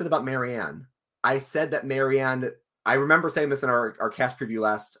that's what I said about Marianne. I said that Marianne, I remember saying this in our cast preview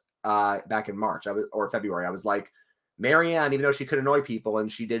back in March or February. I was like, Marianne, even though she could annoy people,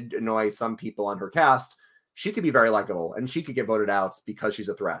 and she did annoy some people on her cast, she could be very likable, and she could get voted out because she's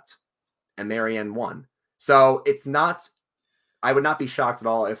a threat. And Marianne won. So it's not, I would not be shocked at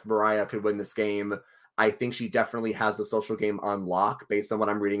all if Mariah could win this game. I think she definitely has the social game on lock based on what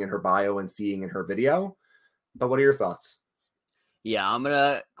I'm reading in her bio and seeing in her video. But what are your thoughts? Yeah, I'm going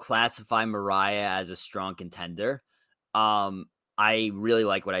to classify Mariah as a strong contender. I really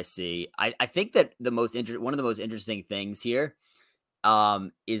like what I see. I think that one of the most interesting things here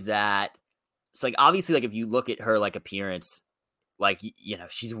is that, so like, obviously, like if you look at her like appearance, like,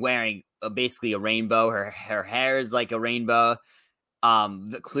 she's wearing basically a rainbow. Her hair is like a rainbow.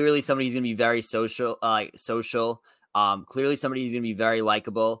 Clearly somebody who's going to be very social. Clearly somebody who's going to be very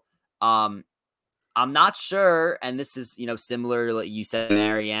likable. I'm not sure, and this is, similar to like you said,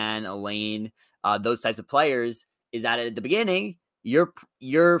 Marianne, Elaine, those types of players, is that at the beginning,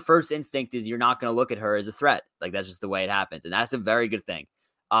 your first instinct is you're not going to look at her as a threat. Like, that's just the way it happens, and that's a very good thing.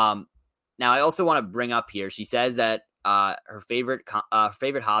 Now, I also want to bring up here, she says that her favorite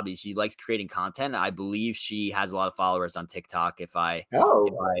hobby, she likes creating content. I believe she has a lot of followers on TikTok. I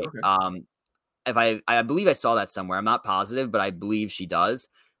believe I saw that somewhere. I'm not positive, but I believe she does.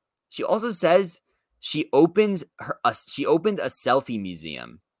 She also says she opened a selfie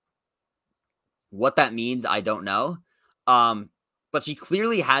museum. What that means, I don't know. But she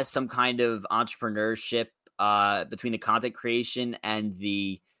clearly has some kind of entrepreneurship between the content creation and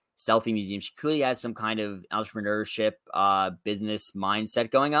the selfie museum. She clearly has some kind of entrepreneurship business mindset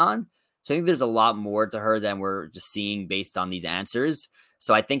going on. So I think there's a lot more to her than we're just seeing based on these answers.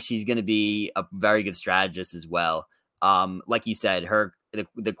 So I think she's going to be a very good strategist as well. Like you said,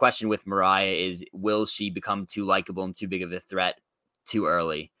 the question with Mariah is, will she become too likable and too big of a threat too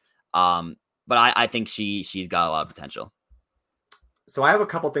early? But I think she's got a lot of potential. So I have a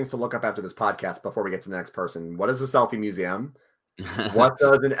couple things to look up after this podcast before we get to the next person. What is a selfie museum? What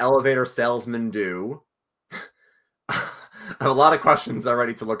does an elevator salesman do? I have a lot of questions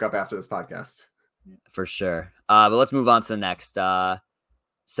already to look up after this podcast. For sure. But let's move on to the next.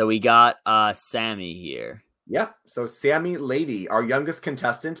 So we got Sammy here. Yep. So Sammy Lady, our youngest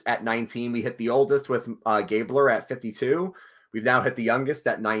contestant at 19. We hit the oldest with Gabler at 52. We've now hit the youngest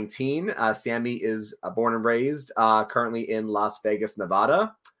at 19. Sammy is born and raised currently in Las Vegas,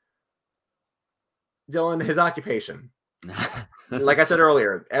 Nevada. Dylan, his occupation. Like I said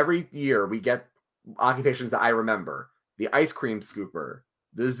earlier, every year we get occupations that I remember. The ice cream scooper,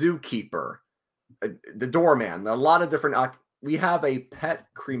 the zookeeper, the doorman, a lot of different... we have a pet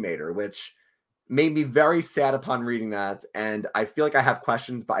cremator, which made me very sad upon reading that. And I feel like I have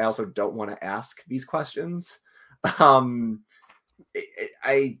questions, but I also don't want to ask these questions. I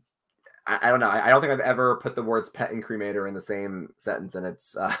don't know. I don't think I've ever put the words pet and cremator in the same sentence, and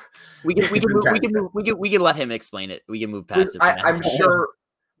it's we can let him explain it. We can move past it. I'm sure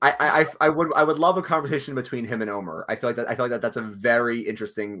I would love a conversation between him and Omer. I feel like that's a very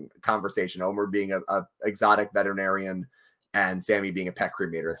interesting conversation. Omer being a exotic veterinarian and Sammy being a pet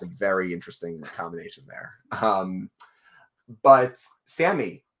cremator. It's a very interesting combination there. But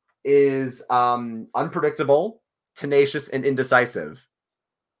Sammy is unpredictable, tenacious, and indecisive.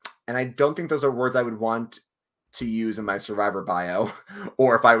 And I don't think those are words I would want to use in my Survivor bio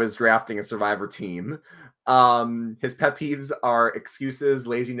or if I was drafting a Survivor team. His pet peeves are excuses,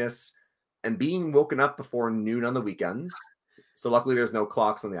 laziness, and being woken up before noon on the weekends. So luckily there's no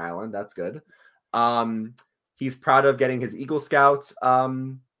clocks on the island. That's good. He's proud of getting his Eagle Scout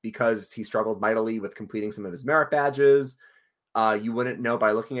because he struggled mightily with completing some of his merit badges. You wouldn't know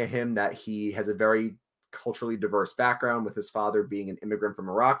by looking at him that he has a very culturally diverse background, with his father being an immigrant from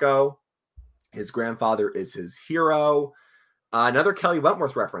Morocco. His grandfather is his hero. Another Kelly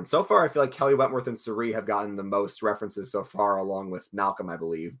Wentworth reference. So far, I feel like Kelly Wentworth and Cirie have gotten the most references so far, along with Malcolm, I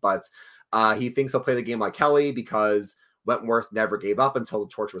believe. But he thinks he'll play the game like Kelly because Wentworth never gave up until the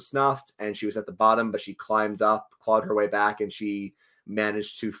torch was snuffed, and she was at the bottom, but she climbed up, clawed her way back, and she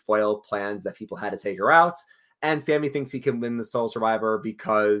managed to foil plans that people had to take her out. And Sammy thinks he can win the Sole Survivor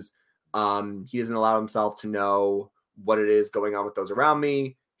because he doesn't allow himself to know what it is going on with those around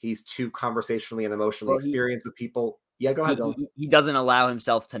me. He's too conversationally and emotionally experienced with people. Yeah, go ahead, Dylan. He doesn't allow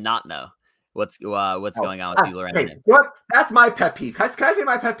himself to not know what's going on with people around him. What? That's my pet peeve. Can I say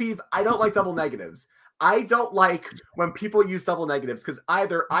my pet peeve? I don't like double negatives. I don't like when people use double negatives because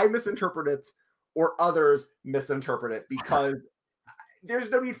either I misinterpret it or others misinterpret it because there's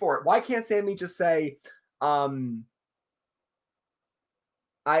no need for it. Why can't Sammy just say, I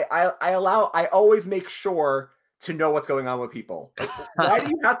always make sure to know what's going on with people. Like, why do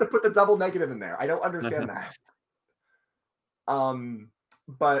you have to put the double negative in there? I don't understand that.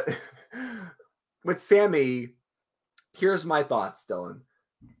 But with Sammy, here's my thoughts, Dylan.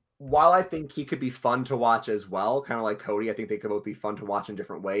 While I think he could be fun to watch as well, kind of like Cody, I think they could both be fun to watch in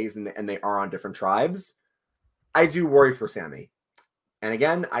different ways, and they are on different tribes. I do worry for Sammy. And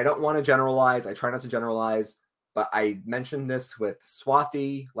again, I don't want to generalize. I try not to generalize. But I mentioned this with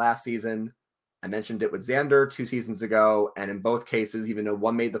Swathi last season. I mentioned it with Xander 2 seasons ago. And in both cases, even though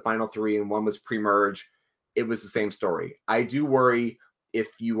one made the final 3 and one was pre-merge, it was the same story. I do worry if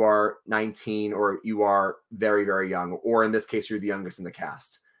you are 19 or you are very, very young, or in this case, you're the youngest in the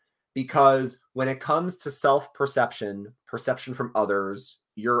cast. Because when it comes to self-perception, perception from others,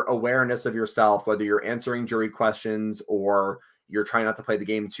 your awareness of yourself, whether you're answering jury questions or you're trying not to play the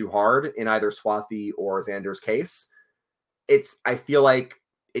game too hard in either Swathi or Xander's case, I feel like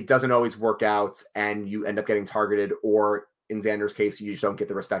it doesn't always work out and you end up getting targeted, or in Xander's case, you just don't get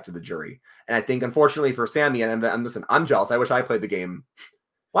the respect of the jury. And I think, unfortunately for Sammy, and listen, I'm jealous. I wish I played the game.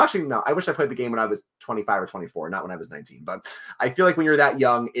 Well, actually, no, I wish I played the game when I was 25 or 24, not when I was 19. But I feel like when you're that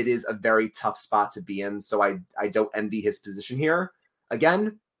young, it is a very tough spot to be in. So I don't envy his position here.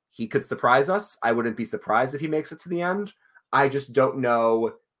 Again, he could surprise us. I wouldn't be surprised if he makes it to the end. I just don't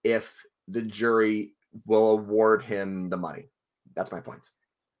know if the jury will award him the money. That's my point.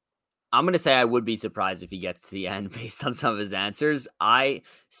 I'm going to say I would be surprised if he gets to the end based on some of his answers. I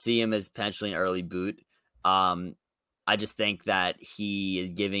see him as potentially an early boot. I just think that he is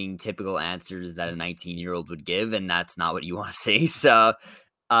giving typical answers that a 19-year-old would give, and that's not what you want to see. So,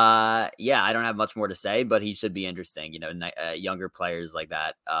 yeah, I don't have much more to say, but he should be interesting. You know, younger players like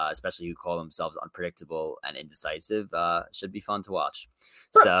that, especially who call themselves unpredictable and indecisive, should be fun to watch.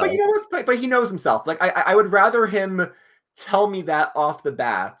 But you know what? But he knows himself. Like I would rather him tell me that off the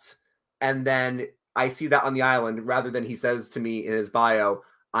bat, and then I see that on the island, rather than he says to me in his bio,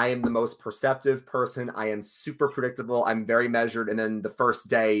 I am the most perceptive person. I am super predictable. I'm very measured. And then the first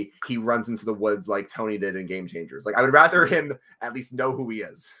day he runs into the woods like Tony did in Game Changers. Like, I would rather him at least know who he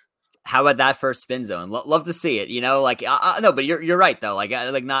is. How about that first spin zone? Love to see it, you know, like, no, but you're right though.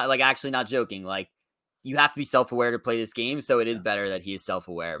 Actually not joking. Like, you have to be self-aware to play this game. So it is better that he is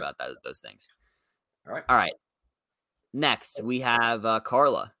self-aware about those things. All right. Next we have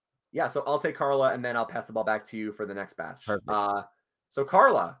Carla. Yeah. So I'll take Carla and then I'll pass the ball back to you for the next batch. Perfect. So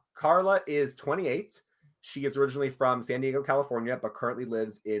Carla is 28. She is originally from San Diego, California, but currently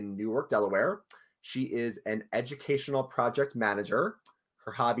lives in Newark, Delaware. She is an educational project manager.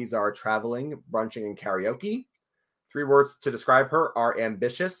 Her hobbies are traveling, brunching, and karaoke. 3 words to describe her are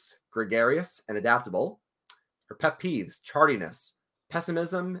ambitious, gregarious, and adaptable. Her pet peeves: tardiness,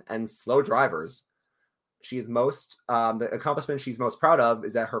 pessimism, and slow drivers. She is the accomplishment she's most proud of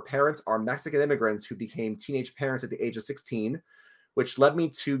is that her parents are Mexican immigrants who became teenage parents at the age of 16, which led me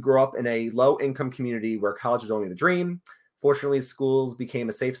to grow up in a low-income community where college was only the dream. Fortunately, schools became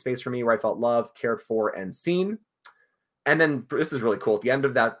a safe space for me where I felt loved, cared for, and seen. And then this is really cool. At the end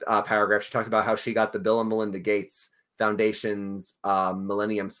of that paragraph, she talks about how she got the Bill and Melinda Gates Foundation's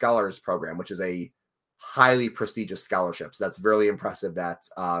Millennium Scholars Program, which is a highly prestigious scholarship. So that's really impressive that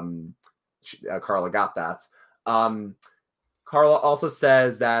Carla got that. Carla also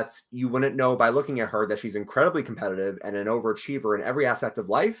says that you wouldn't know by looking at her that she's incredibly competitive and an overachiever in every aspect of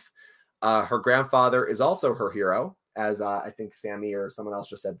life. Her grandfather is also her hero, as I think Sammy or someone else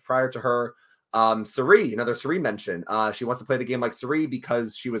just said prior to her. Cirie, another Cirie mention. She wants to play the game like Cirie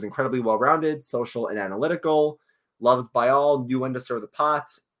because she was incredibly well-rounded, social and analytical, loved by all, knew when to stir the pot,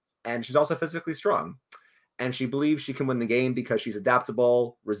 and she's also physically strong. And she believes she can win the game because she's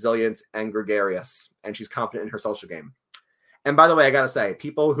adaptable, resilient, and gregarious, and she's confident in her social game. And by the way, I got to say,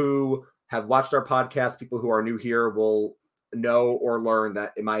 people who have watched our podcast, people who are new here will know or learn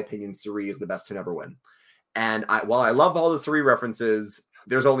that, in my opinion, Cirie is the best to never win. And while I love all the Cirie references,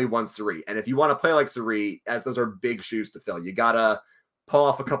 there's only one Cirie. And if you want to play like Cirie, those are big shoes to fill. You got to pull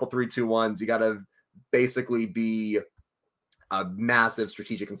off a couple 3-2-1s. You got to basically be a massive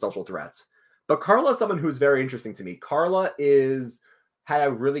strategic and social threat. But Carla is someone who's very interesting to me. Carla had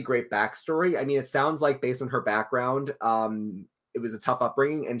a really great backstory. I mean, it sounds like based on her background, it was a tough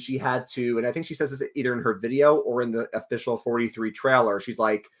upbringing, and she had to, and I think she says this either in her video or in the official 43 trailer. She's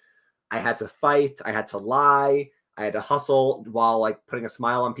like, I had to fight, I had to lie, I had to hustle while like putting a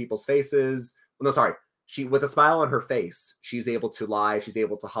smile on people's faces. Well, no, sorry. She, with a smile on her face, she's able to lie, she's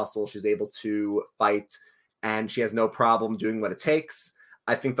able to hustle, she's able to fight, and she has no problem doing what it takes.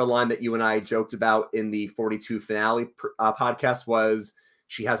 I think the line that you and I joked about in the 42 finale podcast was,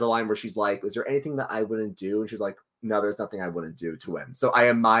 she has a line where she's like, is there anything that I wouldn't do? And she's like, no, there's nothing I wouldn't do to win. So I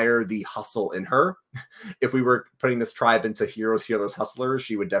admire the hustle in her. If we were putting this tribe into heroes, healers, hustlers,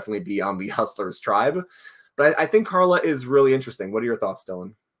 she would definitely be on the hustlers tribe. But I think Carla is really interesting. What are your thoughts,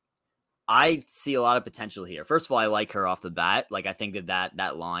 Dylan? I see a lot of potential here. First of all, I like her off the bat. Like, I think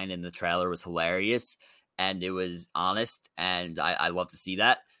that line in the trailer was hilarious and it was honest, and I love to see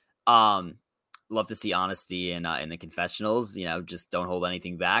that. Love to see honesty in the confessionals. You know, just don't hold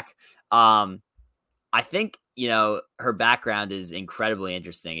anything back. I think, you know, her background is incredibly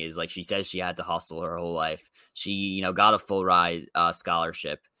interesting. Is like, she says she had to hustle her whole life. She, you know, got a full ride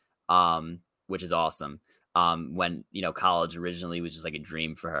scholarship, which is awesome. When, you know, college originally was just like a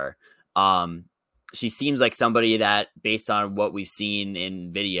dream for her. She seems like somebody that, based on what we've seen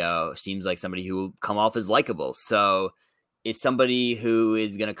in video, seems like somebody who will come off as likable. So is somebody who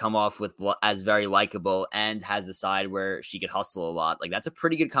is going to come off as very likable and has the side where she could hustle a lot. Like, that's a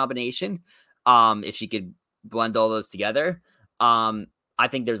pretty good combination. If she could blend all those together. I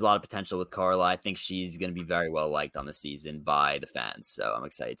think there's a lot of potential with Carla. I think she's going to be very well liked on the season by the fans. So I'm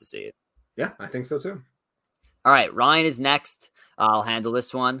excited to see it. Yeah, I think so too. All right, Ryan is next. I'll handle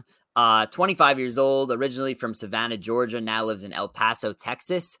this one. 25 years old, originally from Savannah, Georgia, now lives in El Paso,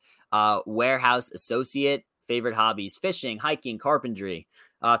 Texas. Warehouse associate, favorite hobbies, fishing, hiking, carpentry.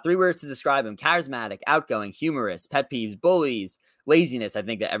 3 words to describe him: charismatic, outgoing, humorous, pet peeves, bullies, laziness. I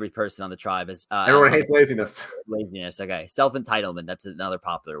think that every person on the tribe is. Everyone hates laziness. Laziness. Okay. Self-entitlement. That's another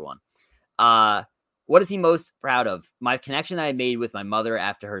popular one. What is he most proud of? My connection that I made with my mother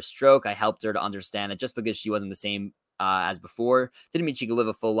after her stroke. I helped her to understand that just because she wasn't the same as before didn't mean she could live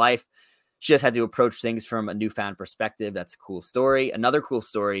a full life. She just had to approach things from a newfound perspective. That's a cool story. Another cool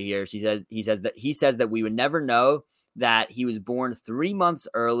story here. He says that we would never know that he was born 3 months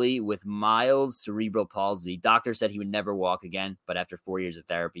early with mild cerebral palsy. Doctor said he would never walk again, but after 4 years of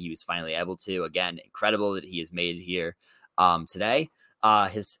therapy, he was finally able to. Again, incredible that he has made it here today.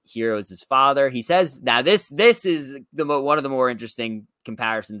 His hero is his father. He says, now this is one of the more interesting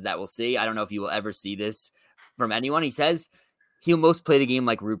comparisons that we'll see. I don't know if you will ever see this from anyone. He says he'll most play the game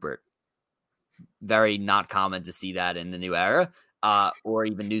like Rupert. Very not common to see that in the new era or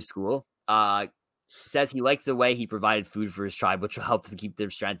even new school. Says he likes the way he provided food for his tribe, which will help them keep their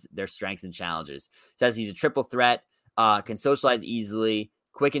strengths and challenges. Says he's a triple threat, can socialize easily,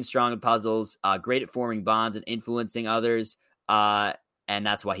 quick and strong in puzzles, great at forming bonds and influencing others, and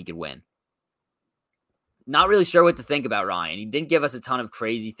that's why he could win. Not really sure what to think about Ryan. He didn't give us a ton of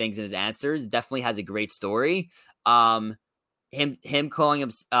crazy things in his answers. Definitely has a great story. Him calling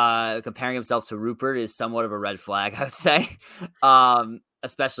him comparing himself to Rupert is somewhat of a red flag, I would say.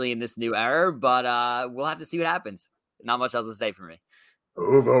 Especially in this new era, but we'll have to see what happens. Not much else to say for me.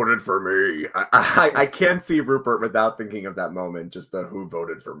 Who voted for me? I can't see Rupert without thinking of that moment. Just the who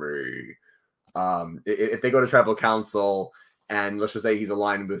voted for me. If they go to tribal council and let's just say he's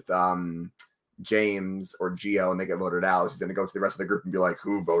aligned with James or Gio and they get voted out, he's going to go to the rest of the group and be like,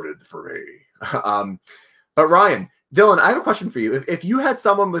 who voted for me? But Ryan, Dylan, I have a question for you. If you had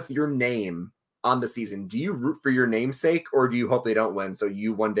someone with your name on the season, do you root for your namesake or do you hope they don't win so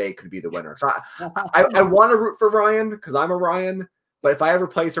you one day could be the winner? So I want to root for Ryan because I'm a Ryan, but if I ever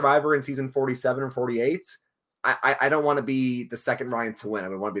play Survivor in season 47 or 48, I don't want to be the second Ryan to win. I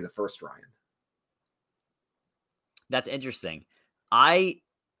would want to be the first Ryan. That's interesting. I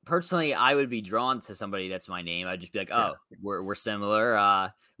would be drawn to somebody that's my name. I'd just be like, oh, we're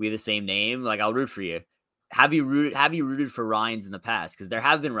similar. We have the same name. Like, I'll root for you. Have you rooted for Ryans in the past? Because there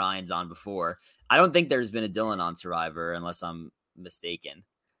have been Ryans on before. I don't think there's been a Dylan on Survivor unless I'm mistaken.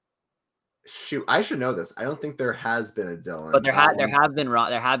 Shoot, I should know this. I don't think there has been a Dylan. But there have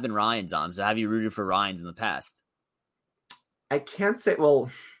been Ryans on. So have you rooted for Ryans in the past? I can't say.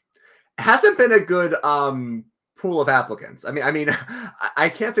 Well, it hasn't been a good pool of applicants. I mean, I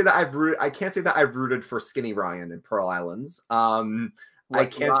can't say that I've rooted for Skinny Ryan in Pearl Islands. I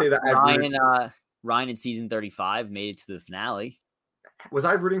can't say that Ryan in season 35 made it to the finale. Was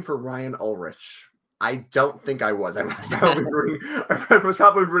I rooting for Ryan Ulrich? I don't think I was. I was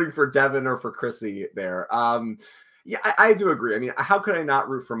probably rooting for Devin or for Chrissy there. Yeah, I do agree. I mean, how could I not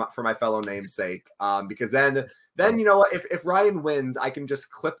root for my fellow namesake? Because then you know what? If Ryan wins, I can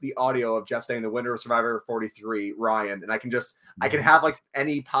just clip the audio of Jeff saying the winner of Survivor 43, Ryan, and I can have like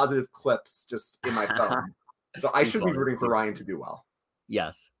any positive clips just in my phone. So I should be rooting for Ryan to do well.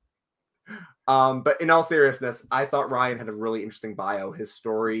 Yes. But in all seriousness, I thought Ryan had a really interesting bio. His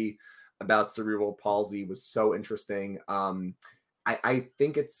story about cerebral palsy was so interesting. I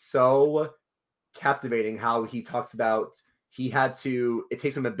think it's so captivating how he talks about it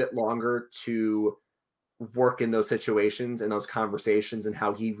takes him a bit longer to work in those situations and those conversations, and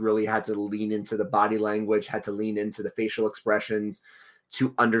how he really had to lean into the body language, had to lean into the facial expressions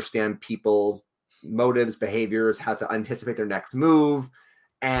to understand people's motives, behaviors, how to anticipate their next move.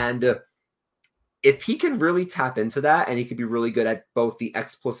 And if he can really tap into that, and he could be really good at both the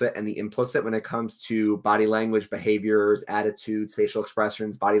explicit and the implicit when it comes to body language, behaviors, attitudes, facial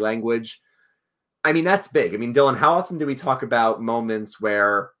expressions, body language, I mean, that's big. I mean, Dylan, how often do we talk about moments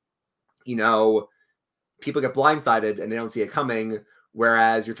where, you know, people get blindsided and they don't see it coming,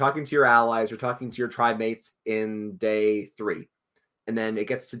 whereas you're talking to your allies, you're talking to your tribe mates in day 3, and then it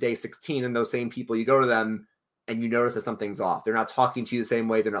gets to day 16, and those same people, you go to them and you notice that something's off. They're not talking to you the same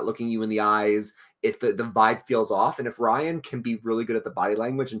way. They're not looking you in the eyes. If the vibe feels off, and if Ryan can be really good at the body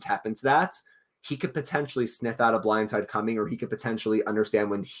language and tap into that, he could potentially sniff out a blindside coming, or he could potentially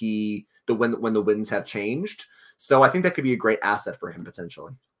understand when the winds have changed. So I think that could be a great asset for him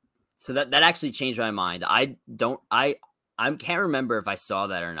potentially. So that actually changed my mind. I can't remember if I saw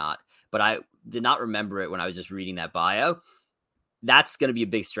that or not, but I did not remember it when I was just reading that bio. That's going to be a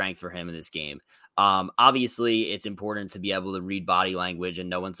big strength for him in this game. Obviously, it's important to be able to read body language and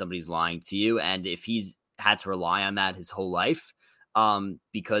know when somebody's lying to you. And if he's had to rely on that his whole life,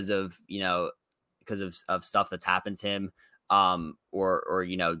 because of stuff that's happened to him, or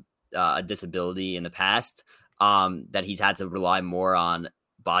a disability in the past, that he's had to rely more on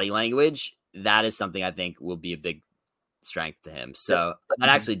body language, that is something I think will be a big strength to him. So that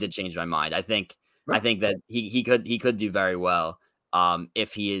actually did change my mind. I think that he could do very well,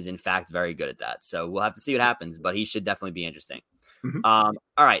 if he is in fact very good at that. So we'll have to see what happens, but he should definitely be interesting. Mm-hmm. All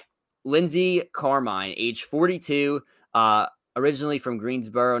right. Lindsay Carmine, age 42, originally from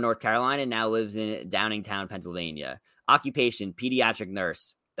Greensboro, North Carolina, now lives in Downingtown, Pennsylvania. Occupation, pediatric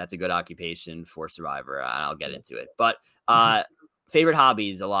nurse. That's a good occupation for Survivor. I'll get into it. But favorite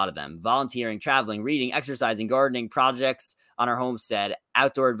hobbies, a lot of them: volunteering, traveling, reading, exercising, gardening, projects on her homestead,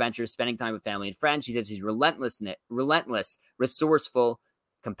 outdoor adventures, spending time with family and friends. She says she's relentless, resourceful,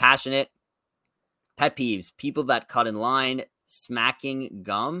 compassionate. Pet peeves: people that cut in line, smacking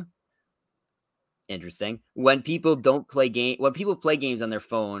gum. Interesting. When people play games on their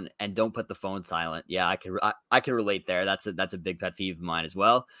phone and don't put the phone silent. Yeah, I can relate there. That's a big pet peeve of mine as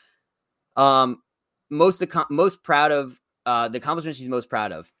well. Most proud of the accomplishment she's most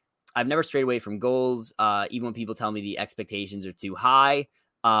proud of: I've never strayed away from goals, even when people tell me the expectations are too high.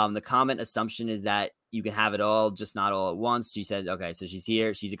 The common assumption is that you can have it all, just not all at once. She said, okay, so she's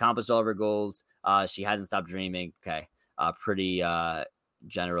here. She's accomplished all of her goals. She hasn't stopped dreaming. Okay. Pretty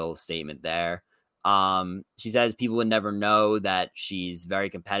general statement there. She says people would never know that she's very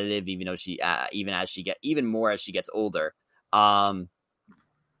competitive, even though even more as she gets older.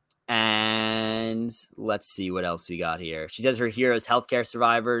 And let's see what else we got here. She says her heroes, healthcare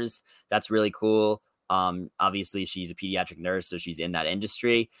survivors. That's really cool. Obviously she's a pediatric nurse, so she's in that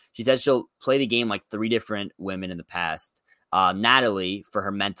industry. She says she'll play the game like 3 different women in the past. Natalie for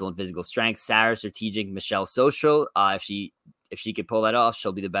her mental and physical strength, Sarah strategic, Michelle social. If she could pull that off,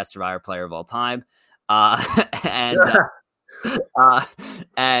 she'll be the best Survivor player of all time. And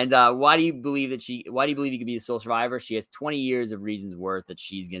Why do you believe you could be the sole survivor? She has 20 years of reasons worth that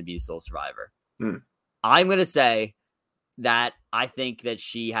she's going to be the sole survivor. I'm going to say that I think that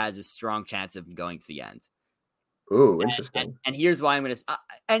she has a strong chance of going to the end. Ooh, interesting. And here's why I'm going to,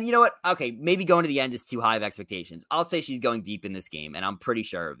 and you know what? Okay, maybe going to the end is too high of expectations. I'll say she's going deep in this game, and I'm pretty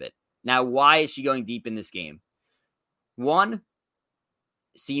sure of it. Now, why is she going deep in this game? One,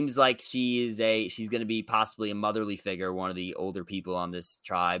 seems like she's going to be possibly a motherly figure, one of the older people on this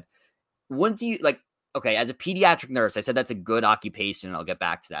tribe. Wouldn't you okay, as a pediatric nurse, I said that's a good occupation, and I'll get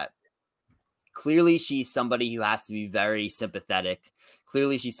back to that. Clearly, she's somebody who has to be very sympathetic.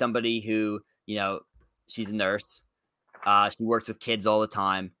 Clearly, she's somebody who, she's a nurse. She works with kids all the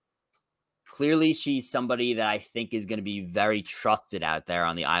time. Clearly, she's somebody that I think is going to be very trusted out there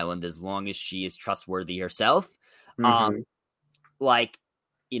on the island as long as she is trustworthy herself.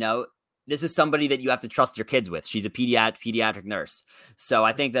 This is somebody that you have to trust your kids with. She's a pediatric nurse. So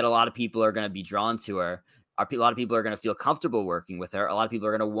I think that a lot of people are going to be drawn to her. A lot of people are going to feel comfortable working with her. A lot of people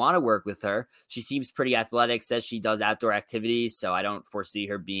are going to want to work with her. She seems pretty athletic, says she does outdoor activities. So I don't foresee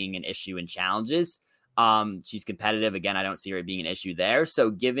her being an issue in challenges. She's competitive. Again, I don't see her being an issue there.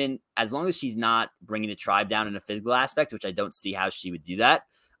 So as long as she's not bringing the tribe down in a physical aspect, which I don't see how she would do that,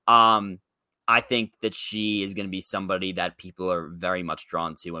 I think that she is going to be somebody that people are very much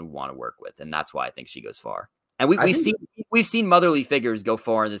drawn to and want to work with. And that's why I think she goes far. And we've seen motherly figures go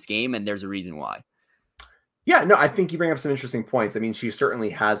far in this game, and there's a reason why. Yeah, no, I think you bring up some interesting points. I mean, she certainly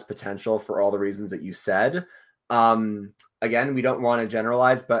has potential for all the reasons that you said. Again, we don't want to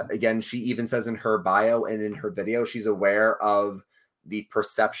generalize, but again, she even says in her bio and in her video, she's aware of the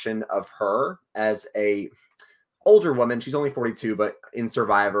perception of her as a older woman. She's only 42, but in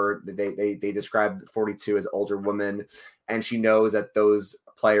Survivor, they describe 42 as older woman, and she knows that those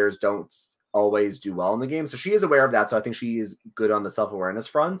players don't always do well in the game. So she is aware of that. So I think she is good on the self-awareness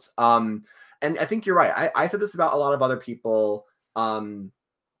front. And I think you're right. I said this about a lot of other people.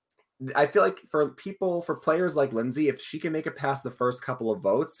 I feel like for players like Lindsay, if she can make it past the first couple of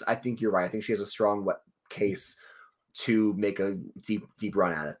votes, I think you're right. I think she has a strong case to make a deep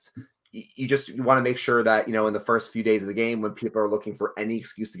run at it. You just want to make sure that, in the first few days of the game, when people are looking for any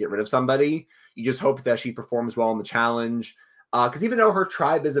excuse to get rid of somebody, you just hope that she performs well in the challenge. Because even though her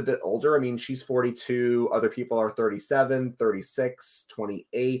tribe is a bit older, I mean, she's 42, other people are 37, 36,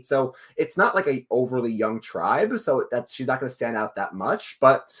 28. So it's not like an overly young tribe. So she's not going to stand out that much,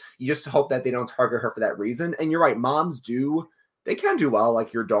 but you just hope that they don't target her for that reason. And you're right. Moms they can do well,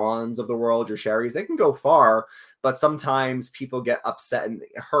 like your Dawns of the world, your Sherrys, they can go far, but sometimes people get upset and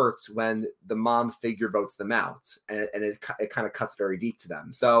it hurts when the mom figure votes them out, and it kind of cuts very deep to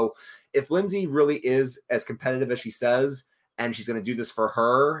them. So if Lindsay really is as competitive as she says, and she's going to do this for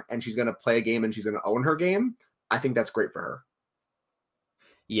her, and she's going to play a game and she's going to own her game, I think that's great for her.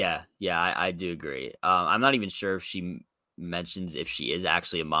 Yeah, I do agree. I'm not even sure if she mentions if she is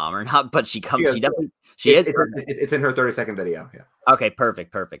actually a mom or not, but she is. It's in her 30-second video. Yeah. Okay,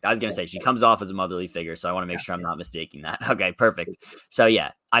 perfect. I was gonna say she comes off as a motherly figure, so I want to make sure I'm not mistaking that. Okay, perfect. So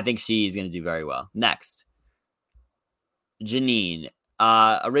yeah, I think she's gonna do very well. Next, Janine,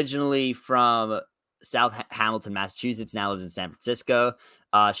 originally from South Hamilton, Massachusetts, now lives in San Francisco.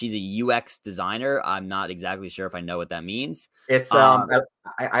 She's a UX designer. I'm not exactly sure if I know what that means. It's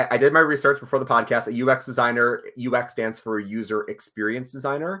I did my research before the podcast. A UX designer, UX stands for user experience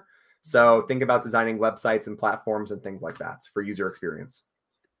designer. So think about designing websites and platforms and things like that for user experience.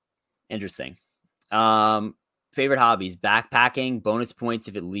 Interesting. Favorite hobbies: backpacking, bonus points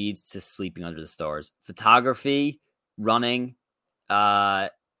if it leads to sleeping under the stars, photography, running.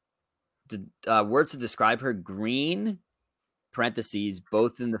 Words to describe her: green, parentheses,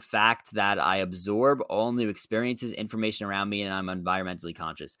 both in the fact that I absorb all new experiences, information around me, and I'm environmentally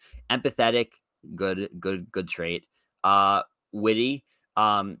conscious. Empathetic, good trait. Witty.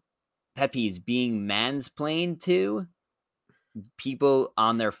 Pet peeves: being mansplained to people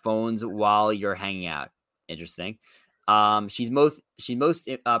on their phones while you're hanging out. Interesting. She's most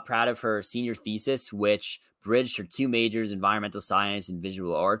proud of her senior thesis, which bridged her two majors, environmental science and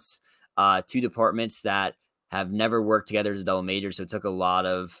visual arts, two departments that have never worked together as a double major. So it took a lot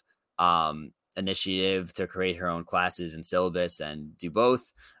of initiative to create her own classes and syllabus and do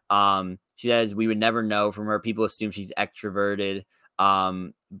both. She says we would never know from her. People assume she's extroverted,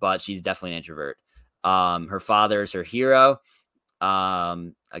 but she's definitely an introvert. Her father is her hero.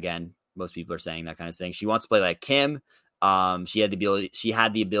 Again, most people are saying that kind of thing. She wants to play like Kim. She had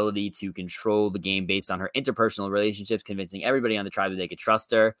the ability to control the game based on her interpersonal relationships, convincing everybody on the tribe that they could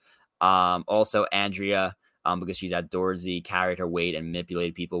trust her. Also Andrea, because she's outdoorsy, carried her weight and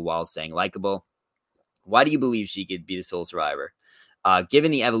manipulated people while staying likable. Why do you believe she could be the sole survivor?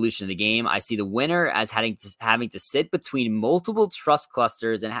 Given the evolution of the game, I see the winner as having to sit between multiple trust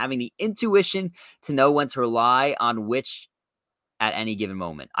clusters and having the intuition to know when to rely on which at any given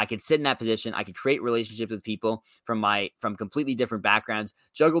moment. I could sit in that position. I could create relationships with people from completely different backgrounds,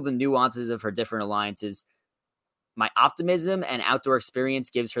 juggle the nuances of her different alliances. My optimism and outdoor experience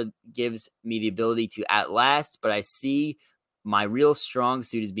gives me the ability to outlast, but I see my real strong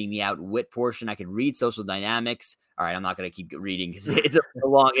suit as being the outwit portion. I could read social dynamics. All right, I'm not going to keep reading because it's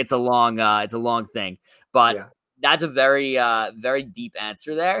a long thing. But yeah, that's a very very deep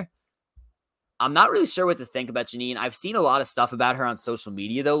answer there. I'm not really sure what to think about Janine. I've seen a lot of stuff about her on social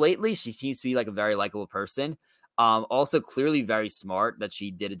media though lately. She seems to be like a very likable person. Also clearly very smart that she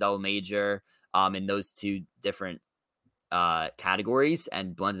did a double major in those two different categories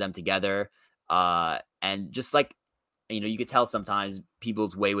and blended them together. And just like, you could tell sometimes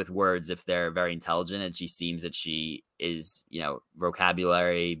people's way with words if they're very intelligent, and she seems that she is,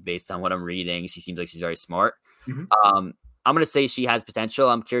 vocabulary based on what I'm reading. She seems like she's very smart. Mm-hmm. I'm going to say she has potential.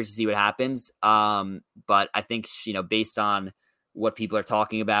 I'm curious to see what happens. But I think, based on what people are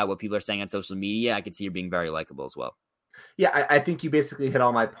talking about, what people are saying on social media, I could see her being very likable as well. Yeah, I think you basically hit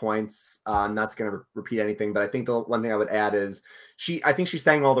all my points. I'm not going to repeat anything, but I think the one thing I would add is I think she's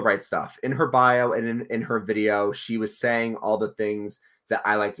saying all the right stuff. In her bio and in her video, she was saying all the things that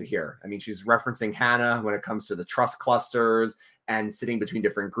I like to hear. I mean, she's referencing Hannah when it comes to the trust clusters and sitting between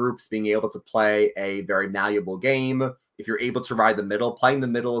different groups, being able to play a very malleable game. If you're able to ride the middle, playing the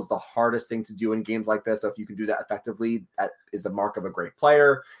middle is the hardest thing to do in games like this. So if you can do that effectively, that is the mark of a great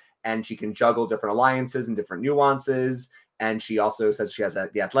player. And she can juggle different alliances and different nuances. And she also says she has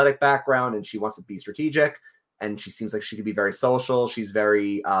the athletic background and she wants to be strategic. And she seems like she could be very social. She's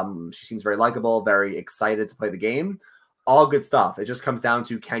she seems very likable, very excited to play the game. All good stuff. It just comes down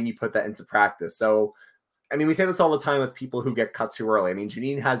to, can you put that into practice? So, I mean, we say this all the time with people who get cut too early. I mean,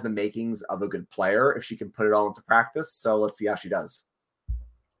 Janine has the makings of a good player if she can put it all into practice. So let's see how she does.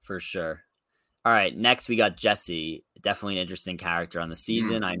 For sure. All right, next we got Jessie. Definitely an interesting character on the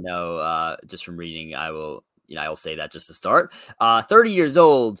season. I know just from reading, I'll say that just to start. 30 years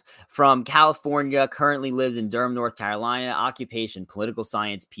old, from California, currently lives in Durham, North Carolina. Occupation, political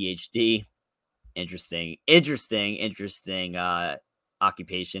science, PhD. Interesting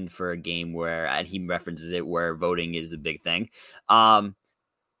occupation for a game where, and he references it, where voting is the big thing.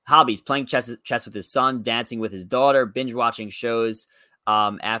 Hobbies, playing chess with his son, dancing with his daughter, binge watching shows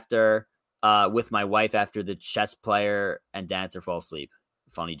with my wife after the chess player and dancer fall asleep.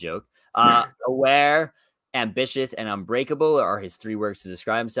 Funny joke. Aware, ambitious, and unbreakable are his 3 words to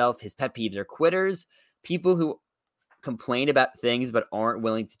describe himself. His pet peeves are quitters, people who complain about things but aren't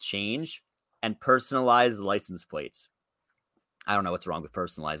willing to change, and personalized license plates. I don't know what's wrong with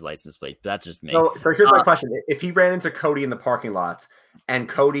personalized license plates, but that's just me. So here's my question. If he ran into Cody in the parking lot and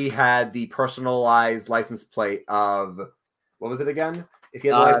Cody had the personalized license plate of, what was it again? If he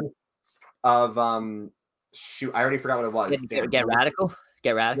had the license of, shoot, I already forgot what it was. Get radical?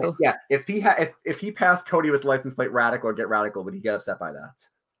 Get radical? Yeah. If he passed Cody with the license plate radical or get radical, would he get upset by that?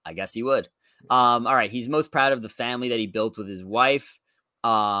 I guess he would. All right. He's most proud of the family that he built with his wife.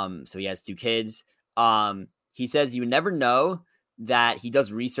 So he has 2 kids. He says, you never know that he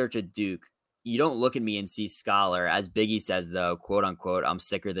does research at Duke. You don't look at me and see scholar. As Biggie says, though, quote unquote, I'm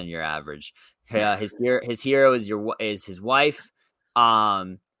sicker than your average. His hero is his wife.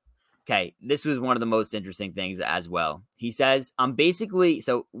 Okay, this was one of the most interesting things as well. He says, I'm basically,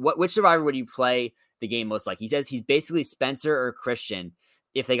 so which survivor would you play the game most like? He says he's basically Spencer or Christian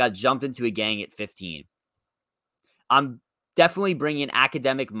if they got jumped into a gang at 15. I'm definitely bringing an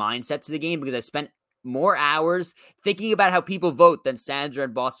academic mindset to the game because I spent more hours thinking about how people vote than Sandra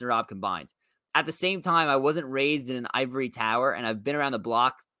and Boston Rob combined. At the same time, I wasn't raised in an ivory tower, and I've been around the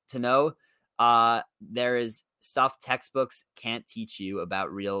block to know there is stuff textbooks can't teach you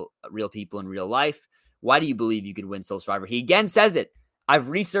about real people in real life. Why do you believe you could win Soul Survivor? He again says it. I've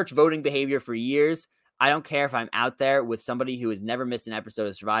researched voting behavior for years. I don't care if I'm out there with somebody who has never missed an episode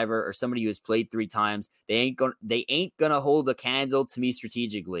of Survivor or somebody who has played 3 times. They ain't gonna hold a candle to me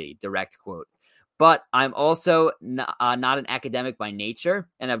strategically. Direct quote. But I'm also not an academic by nature,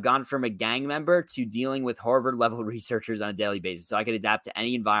 and I've gone from a gang member to dealing with Harvard-level researchers on a daily basis. So I can adapt to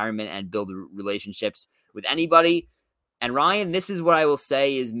any environment and build relationships with anybody. And Ryan, this is what I will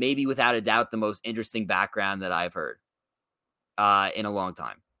say is maybe without a doubt the most interesting background that I've heard in a long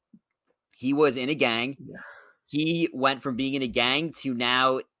time. He was in a gang. Yeah. He went from being in a gang to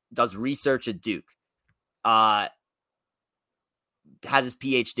now does research at Duke. Has his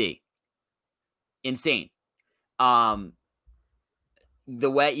PhD. Insane. The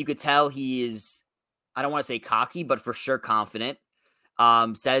way you could tell he is I don't want to say cocky, but for sure confident.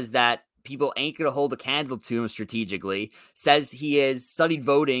 Says that people ain't going to hold a candle to him strategically. Says he has studied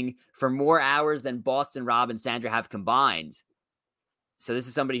voting for more hours than Boston, Rob, and Sandra have combined. So this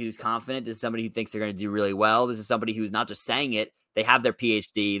is somebody who's confident. This is somebody who thinks they're going to do really well. This is somebody who's not just saying it. They have their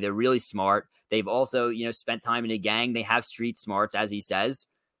PhD. They're really smart. They've also, spent time in a gang. They have street smarts, as he says.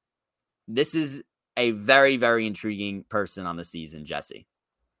 This is a very, very intriguing person on the season, Jesse.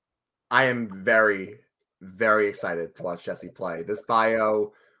 I am very, very excited to watch Jesse play. This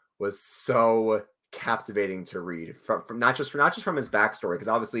bio was so captivating to read from not just from his backstory, because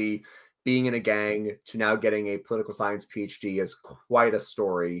obviously being in a gang to now getting a political science PhD is quite a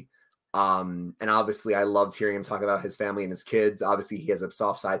story. And obviously I loved hearing him talk about his family and his kids. Obviously he has a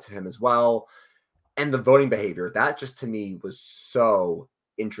soft side to him as well. And the voting behavior, that just to me was so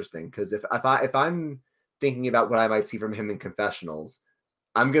interesting, because if I'm thinking about what I might see from him in confessionals,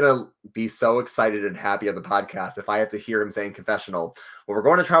 I'm going to be so excited and happy on the podcast if I have to hear him saying confessional, well, we're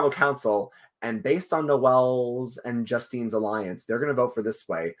going to tribal council, and based on Noelle's and Justine's alliance, they're going to vote for this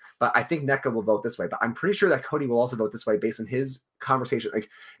way. But I think Nneka will vote this way. But I'm pretty sure that Cody will also vote this way based on his conversation. Like,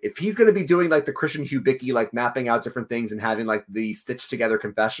 if he's going to be doing like the Christian Hubicki, like mapping out different things and having like the stitched together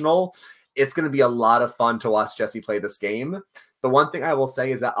confessional, it's going to be a lot of fun to watch Jesse play this game. The one thing I will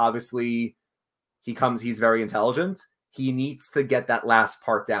say is that obviously he's very intelligent. He needs to get that last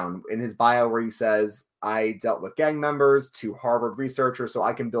part down in his bio where he says, I dealt with gang members to Harvard researchers, so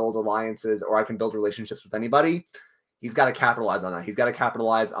I can build alliances or I can build relationships with anybody. He's got to capitalize on that. He's got to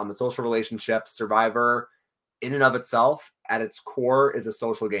capitalize on the social relationships. Survivor in and of itself at its core is a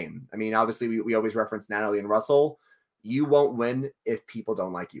social game. I mean, obviously we always reference Natalie and Russell. You won't win if people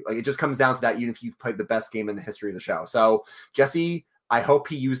don't like you. Like, it just comes down to that, even if you've played the best game in the history of the show. So Jesse, I hope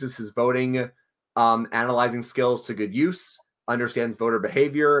he uses his voting analyzing skills to good use, understands voter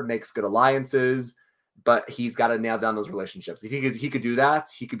behavior, makes good alliances, but he's got to nail down those relationships. If he could do that,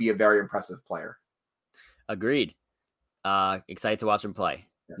 he could be a very impressive player. Agreed. Excited to watch him play.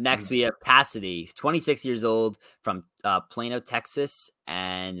 Next, we have Cassidy, 26 years old, from Plano, Texas,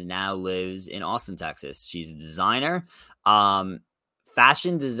 and now lives in Austin, Texas. She's a designer.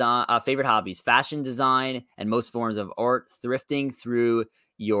 Fashion design, favorite hobbies, fashion design, and most forms of art, thrifting through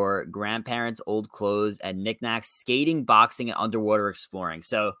your grandparents' old clothes and knickknacks, skating, boxing, and underwater exploring.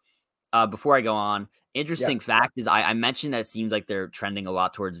 So before I go on, interesting fact is I mentioned that it seems like they're trending a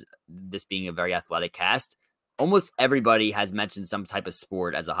lot towards this being a very athletic cast. Almost everybody has mentioned some type of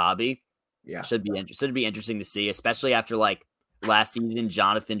sport as a hobby. Yeah. Should be interesting to see, especially after like last season,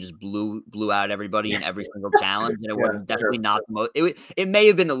 Jonathan just blew out everybody in every single challenge. And it was definitely not the most, it may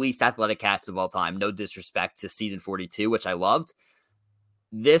have been the least athletic cast of all time. No disrespect to season 42, which I loved.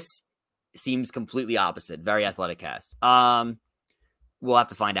 This seems completely opposite. Very athletic cast. We'll have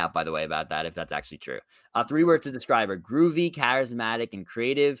to find out, by the way, about that, if that's actually true. 3 words to describe her: groovy, charismatic, and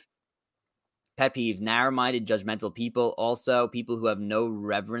creative. Pet peeves: narrow-minded, judgmental people. Also, people who have no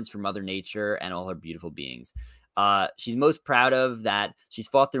reverence for Mother Nature and all her beautiful beings. She's most proud of that she's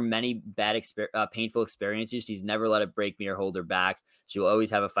fought through many bad, painful experiences. She's never let it break me or hold her back. She will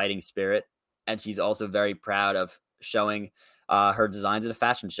always have a fighting spirit. And she's also very proud of showing her designs at a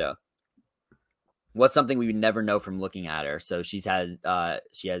fashion show. What's something we would never know from looking at her? So she has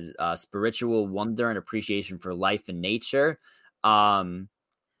spiritual wonder and appreciation for life and nature.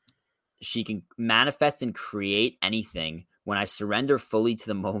 She can manifest and create anything when I surrender fully to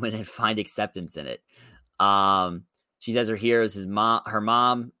the moment and find acceptance in it. She says her heroes is her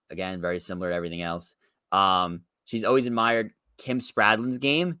mom. Again, very similar to everything else. She's always admired Kim Spradlin's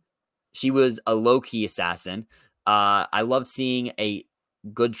game. She was a low-key assassin. I loved seeing a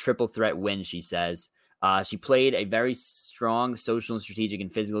good triple threat win, she says. She played a very strong social and strategic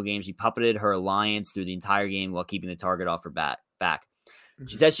and physical game. She puppeted her alliance through the entire game while keeping the target off her back.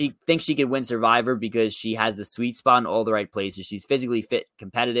 She says she thinks she could win Survivor because she has the sweet spot in all the right places. She's physically fit,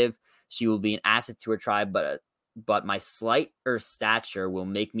 competitive. She will be an asset to her tribe, but my slighter stature will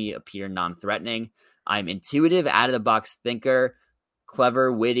make me appear non-threatening. I'm intuitive, out-of-the-box thinker,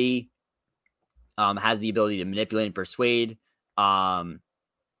 clever, witty, has the ability to manipulate and persuade. And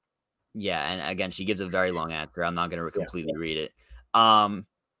again, she gives a very long answer. I'm not going to completely read it. I'm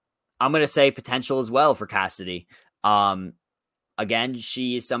going to say potential as well for Cassidy. Again,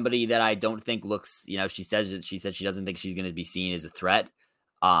 she is somebody that I don't think looks, she said she doesn't think she's going to be seen as a threat.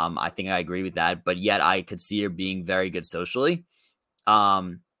 I think I agree with that, but yet I could see her being very good socially.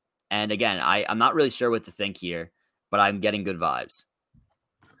 And again, I'm not really sure what to think here, but I'm getting good vibes.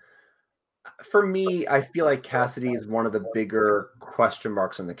 For me, I feel like Cassidy is one of the bigger question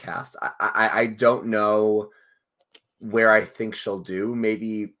marks in the cast. I don't know where I think she'll do.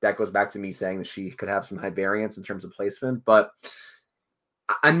 Maybe that goes back to me saying that she could have some high variance in terms of placement, but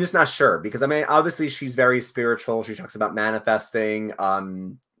I'm just not sure because I mean, obviously she's very spiritual. She talks about manifesting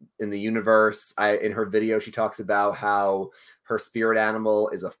in the universe. In her video, she talks about how her spirit animal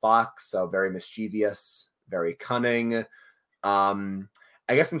is a fox, so very mischievous, very cunning.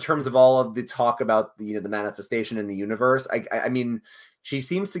 I guess in terms of all of the talk about the manifestation in the universe, I mean, she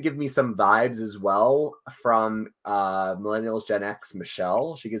seems to give me some vibes as well from Millennials Gen X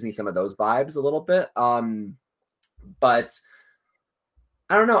Michelle. She gives me some of those vibes a little bit. But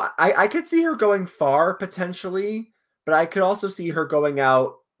I don't know. I could see her going far potentially, but I could also see her going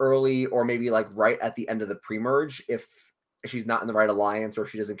out early or maybe like right at the end of the pre-merge if she's not in the right alliance or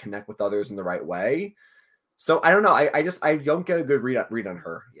if she doesn't connect with others in the right way. So I don't know. I don't get a good read on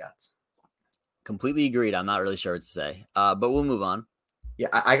her yet. Completely agreed. I'm not really sure what to say. But we'll move on. Yeah,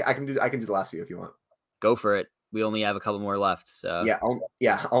 I can do the last few if you want. Go for it. We only have a couple more left. So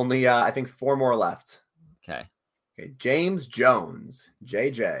only I think 4 more left. Okay. James Jones,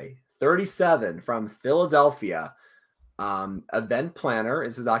 JJ, 37 from Philadelphia. Event planner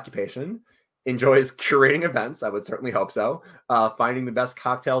is his occupation. Enjoys curating events. I would certainly hope so. Finding the best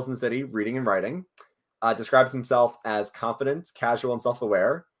cocktails in the city, reading and writing. Describes himself as confident, casual, and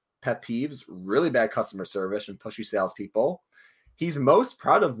self-aware. Pet peeves, really bad customer service and pushy salespeople. He's most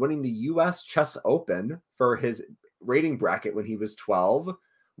proud of winning the U.S. Chess Open for his rating bracket when he was 12.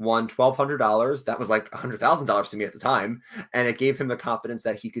 Won $1,200. That was like $100,000 to me at the time. And it gave him the confidence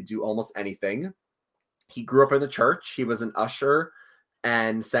that he could do almost anything. He grew up in the church. He was an usher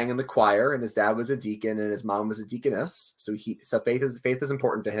and sang in the choir. And his dad was a deacon and his mom was a deaconess. So faith is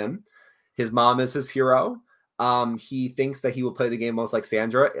important to him. His mom is his hero. He thinks that he will play the game most like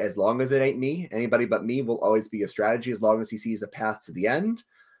Sandra. As long as it ain't me, anybody but me will always be a strategy as long as he sees a path to the end.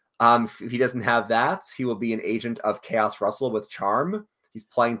 If he doesn't have that, he will be an agent of Chaos Russell with charm. He's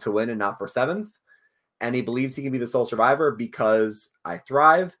playing to win and not for 7th. And he believes he can be the sole survivor because I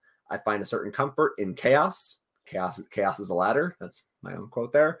thrive. I find a certain comfort in chaos. Chaos is a ladder. That's my own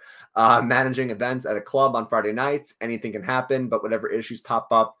quote there. Managing events at a club on Friday nights. Anything can happen, but whatever issues pop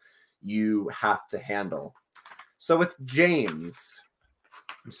up, you have to handle. So with James,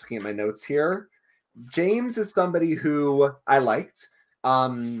 I'm just looking at my notes here. James is somebody who I liked.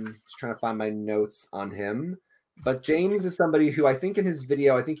 Just trying to find my notes on him. But James is somebody who I think in his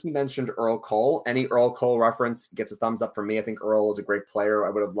video, I think he mentioned Earl Cole. Any Earl Cole reference gets a thumbs up for me. I think Earl is a great player.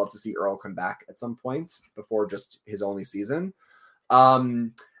 I would have loved to see Earl come back at some point before just his only season.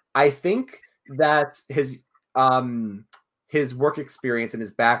 I think that his work experience and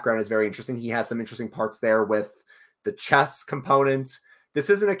his background is very interesting. He has some interesting parts there with the chess component. This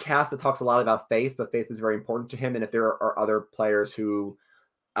isn't a cast that talks a lot about faith, but faith is very important to him. And if there are other players who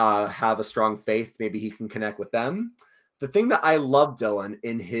have a strong faith, maybe he can connect with them. The thing that I love Dylan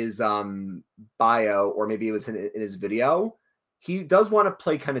in his bio, or maybe it was in his video, he does want to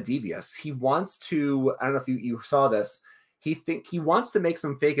play kind of devious. He wants to, I don't know if you saw this, he wants to make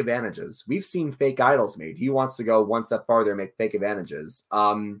some fake advantages. We've seen fake idols made. He wants to go one step farther and make fake advantages.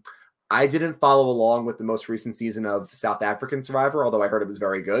 I didn't follow along with the most recent season of South African Survivor, although I heard it was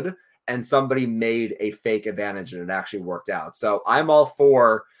very good. And somebody made a fake advantage and it actually worked out. So I'm all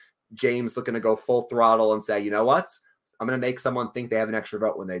for James looking to go full throttle and say, you know what? I'm going to make someone think they have an extra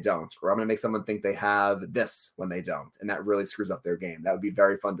vote when they don't. Or I'm going to make someone think they have this when they don't. And that really screws up their game. That would be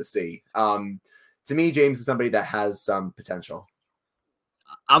very fun to see. To me, James is somebody that has some potential.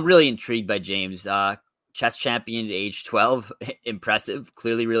 I'm really intrigued by James. Chess champion at age 12. Impressive.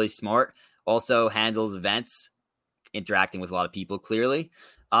 Clearly really smart. Also handles events. Interacting with a lot of people, clearly.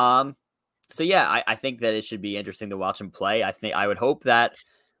 So yeah, I think that it should be interesting to watch him play. I would hope that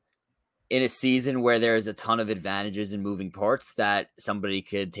in a season where there's a ton of advantages and moving parts, that somebody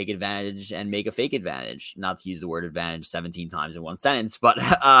could take advantage and make a fake advantage. Not to use the word advantage 17 times in one sentence, but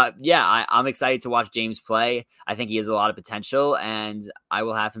yeah, I'm excited to watch James play. I think he has a lot of potential, and I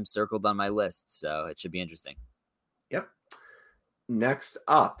will have him circled on my list, so it should be interesting. Yep. Next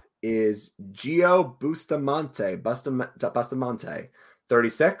up is Gio Bustamante,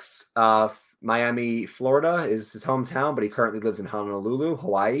 36. Miami, Florida is his hometown, but he currently lives in Honolulu,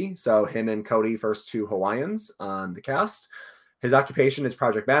 Hawaii. So him and Cody, first 2 Hawaiians on the cast. His occupation is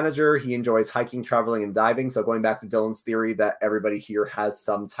project manager. He enjoys hiking, traveling, and diving. So going back to Dylan's theory that everybody here has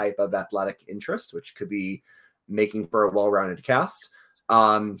some type of athletic interest, which could be making for a well-rounded cast.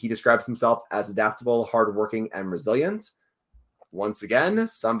 He describes himself as adaptable, hardworking, and resilient. Once again,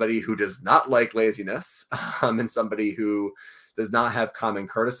 somebody who does not like laziness, and somebody who does not have common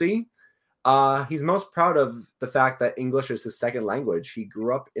courtesy. He's most proud of the fact that English is his second language. He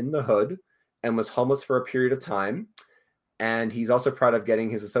grew up in the hood and was homeless for a period of time. And he's also proud of getting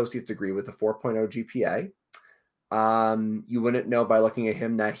his associate's degree with a 4.0 GPA. You wouldn't know by looking at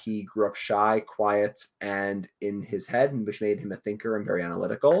him that he grew up shy, quiet, and in his head, which made him a thinker and very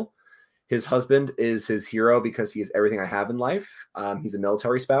analytical. His husband is his hero because he is everything I have in life. He's a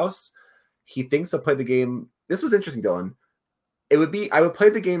military spouse. He thinks he'll play the game. This was interesting, Dylan. I would play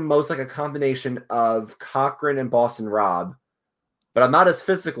the game most like a combination of Cochran and Boston Rob, but I'm not as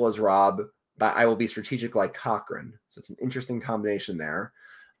physical as Rob, but I will be strategic like Cochran. So it's an interesting combination there.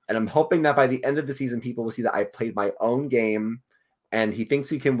 And I'm hoping that by the end of the season, people will see that I played my own game and he thinks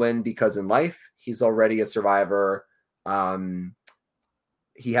he can win because in life, he's already a survivor.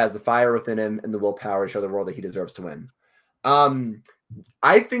 He has the fire within him and the willpower to show the world that he deserves to win.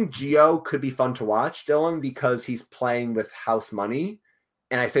 I think Gio could be fun to watch, Dylan, because he's playing with house money.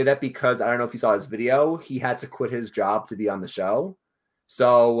 And I say that because I don't know if you saw his video. He had to quit his job to be on the show.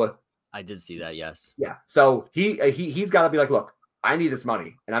 So I did see that. Yes. Yeah. So he's got to be like, look, I need this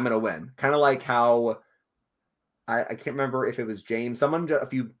money and I'm going to win. Kind of like how I can't remember if it was James. Someone a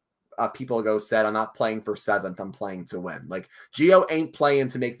few people ago said, I'm not playing for seventh. I'm playing to win. Like Gio ain't playing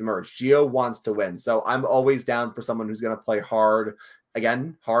to make the merge. Gio wants to win. So I'm always down for someone who's going to play hard.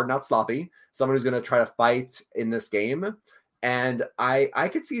 Again, hard, not sloppy. Someone who's going to try to fight in this game. And I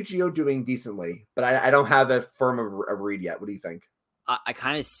could see Gio doing decently, but I don't have a firm of read yet. What do you think? I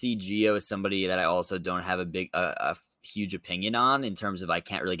kind of see Gio as somebody that I also don't have a huge opinion on in terms of I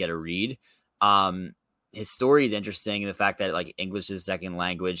can't really get a read. His story is interesting. The fact that like English is his second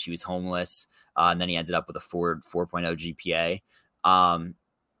language, he was homeless, and then he ended up with a 4.0 GPA.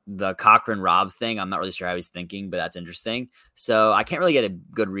 The Cochran Rob thing, I'm not really sure how he's thinking, but that's interesting. So I can't really get a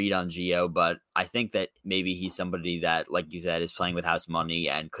good read on Gio, but I think that maybe he's somebody that, like you said, is playing with house money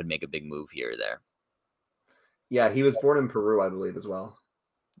and could make a big move here or there. Yeah, he was born in Peru, I believe, as well.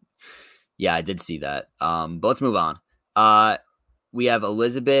 Yeah, I did see that. But let's move on. We have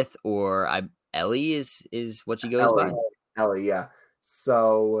Elizabeth, or Ellie is what she goes by. Ellie, yeah.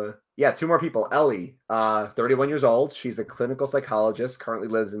 So yeah, two more people. Ellie, 31 years old. She's a clinical psychologist, currently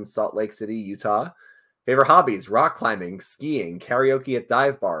lives in Salt Lake City, Utah. Favorite hobbies: rock climbing, skiing, karaoke at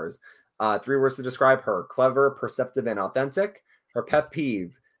dive bars. 3 words to describe her: clever, perceptive, and authentic. Her pet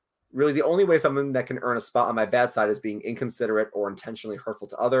peeve: really the only way someone that can earn a spot on my bad side is being inconsiderate or intentionally hurtful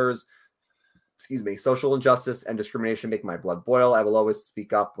to others. Social injustice and discrimination make my blood boil. I will always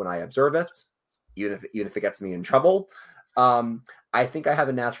speak up when I observe it, even if it gets me in trouble. I think I have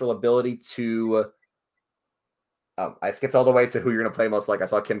a natural ability to. I skipped all the way to who you're going to play most like. I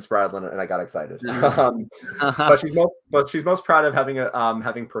saw Kim Spradlin and I got excited. But she's most proud of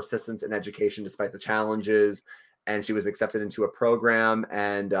having persistence in education despite the challenges. And she was accepted into a program,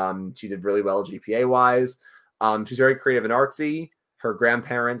 and she did really well GPA wise. She's very creative and artsy. Her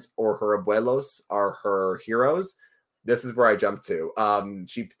grandparents or her abuelos are her heroes. This is where I jump to.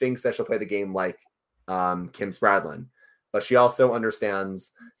 She thinks that she'll play the game like Kim Spradlin, but she also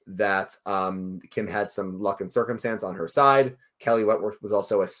understands that Kim had some luck and circumstance on her side. Kelly Wentworth was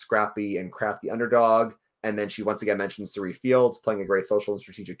also a scrappy and crafty underdog. And then she once again mentions Cirie Fields playing a great social and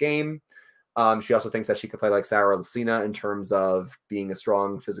strategic game. She also thinks that she could play like Sarah Lucina in terms of being a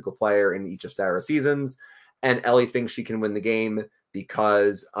strong physical player in each of Sarah's seasons. And Ellie thinks she can win the game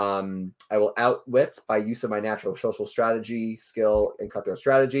because I will outwit by use of my natural social strategy, skill, and cutthroat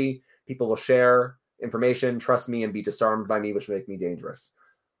strategy. People will share information, trust me, and be disarmed by me, which will make me dangerous.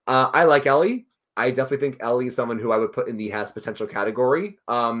 I like Ellie. I definitely think Ellie is someone who I would put in the has potential category.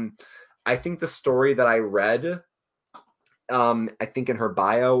 I think the story that I read, I think in her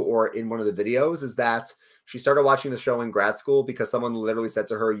bio or in one of the videos, is that she started watching the show in grad school because someone literally said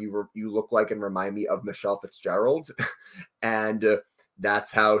to her, you look like and remind me of Michelle Fitzgerald. And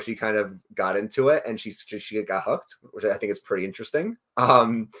that's how she kind of got into it. And she got hooked, which I think is pretty interesting.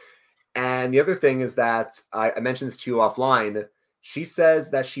 And the other thing is that I mentioned this to you offline. She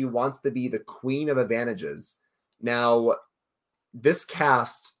says that she wants to be the queen of advantages. Now, this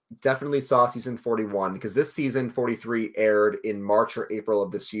cast definitely saw season 41 because this season 43 aired in March or April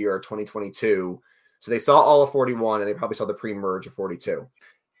of this year, 2022. So they saw all of 41 and they probably saw the pre-merge of 42.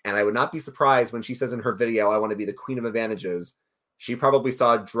 And I would not be surprised when she says in her video, I want to be the queen of advantages. She probably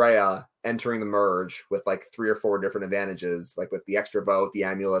saw Drea entering the merge with like 3 or 4 different advantages, like with the extra vote, the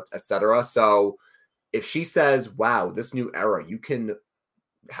amulets, etc. So if she says, wow, this new era, you can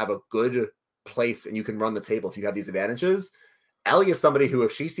have a good place and you can run the table if you have these advantages. Ellie is somebody who,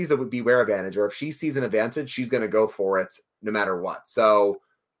 if she sees a beware advantage or if she sees an advantage, she's going to go for it no matter what. So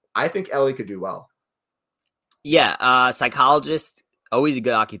I think Ellie could do well. Yeah. Psychologist, always a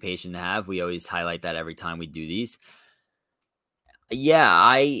good occupation to have. We always highlight that every time we do these.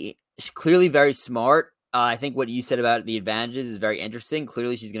 Yeah, she's clearly very smart. I think what you said about the advantages is very interesting.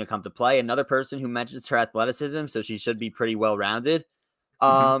 Clearly, she's going to come to play. Another person who mentions her athleticism, so she should be pretty well rounded.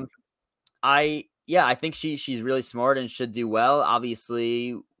 Mhm. I think she's really smart and should do well.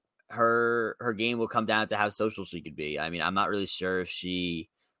 Obviously, her game will come down to how social she could be. I mean, I'm not really sure if she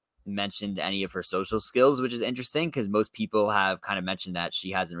mentioned any of her social skills, which is interesting because most people have kind of mentioned that.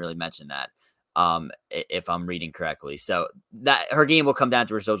 She hasn't really mentioned that. If I'm reading correctly. So that her game will come down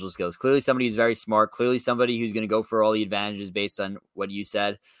to her social skills. Clearly somebody who's very smart, clearly somebody who's going to go for all the advantages based on what you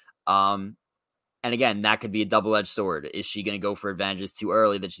said. And again, that could be a double-edged sword. Is she going to go for advantages too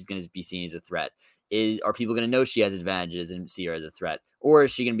early that she's going to be seen as a threat? Are people going to know she has advantages and see her as a threat? Or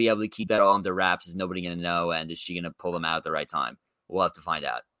is she going to be able to keep that all under wraps? Is nobody going to know? And is she going to pull them out at the right time? We'll have to find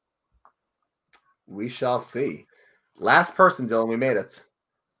out. We shall see. Last person, Dylan, we made it,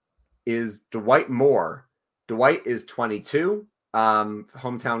 is Dwight Moore. Dwight is 22,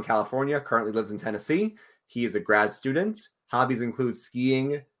 hometown California, currently lives in Tennessee. He is a grad student. Hobbies include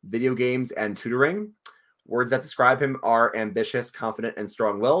skiing, video games, and tutoring. Words that describe him are ambitious, confident, and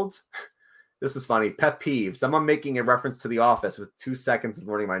strong-willed. This was funny. Pet peeve. Someone making a reference to The Office with 2 seconds of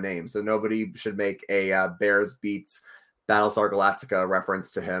learning my name. So nobody should make a Bears beats Battlestar Galactica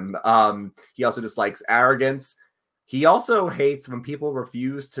reference to him. He also dislikes arrogance. He also hates when people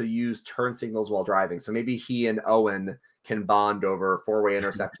refuse to use turn signals while driving. So maybe he and Owen can bond over four-way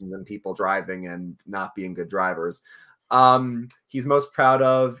intersections and people driving and not being good drivers. He's most proud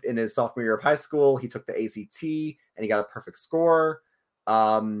of in his sophomore year of high school. He took the ACT and he got a perfect score.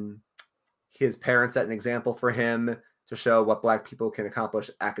 His parents set an example for him to show what Black people can accomplish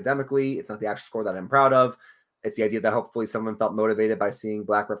academically. It's not the actual score that I'm proud of. It's the idea that hopefully someone felt motivated by seeing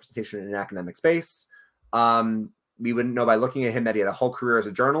Black representation in an academic space. We wouldn't know by looking at him that he had a whole career as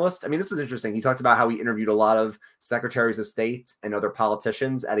a journalist. I mean, this was interesting. He talked about how he interviewed a lot of secretaries of state and other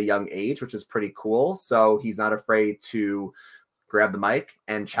politicians at a young age, which is pretty cool. So he's not afraid to grab the mic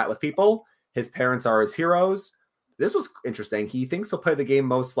and chat with people. His parents are his heroes. This was interesting. He thinks he'll play the game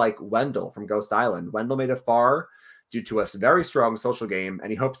most like Wendell from Ghost Island. Wendell made it far due to a very strong social game,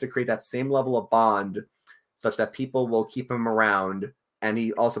 and he hopes to create that same level of bond such that people will keep him around, and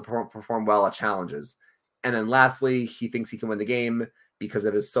he also perform well at challenges. And then lastly, he thinks he can win the game because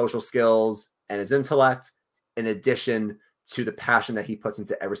of his social skills and his intellect, in addition to the passion that he puts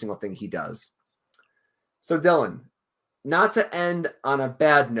into every single thing he does. So Dylan, not to end on a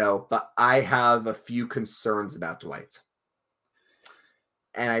bad note, but I have a few concerns about Dwight.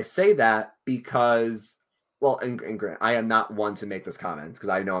 And I say that because, well, and Grant, I am not one to make this comment because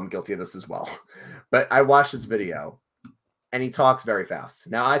I know I'm guilty of this as well. But I watched this video and he talks very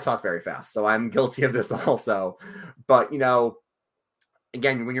fast. Now I talk very fast, so I'm guilty of this also. But, you know,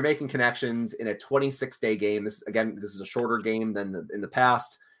 again, when you're making connections in a 26-day game, this is a shorter game than in the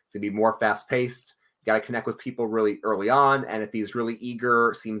past. It's going to be more fast-paced. You got to connect with people really early on. And if he's really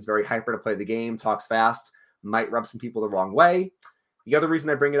eager, seems very hyper to play the game, talks fast, might rub some people the wrong way. The other reason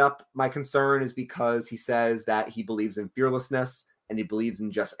I bring it up, my concern, is because he says that he believes in fearlessness and he believes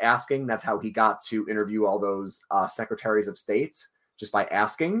in just asking. That's how he got to interview all those secretaries of state, just by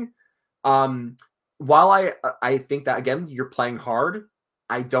asking. While I think that, again, you're playing hard,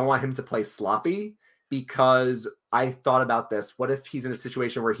 I don't want him to play sloppy, because I thought about this. What if he's in a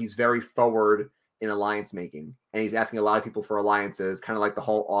situation where he's very forward in alliance making and he's asking a lot of people for alliances, kind of like the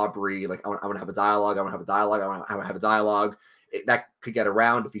whole Aubrey, like I want to have a dialogue, I want to have a dialogue, I want to have a dialogue. That could get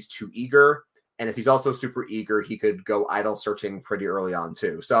around if he's too eager. And if he's also super eager, he could go idle searching pretty early on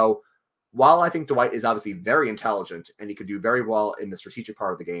too. So while I think Dwight is obviously very intelligent and he could do very well in the strategic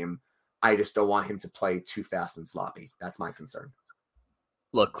part of the game, I just don't want him to play too fast and sloppy. That's my concern.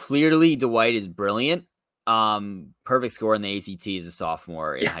 Look, clearly Dwight is brilliant. Perfect score in the ACT as a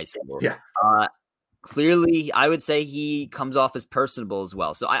sophomore in high school. Yeah. Clearly, I would say he comes off as personable as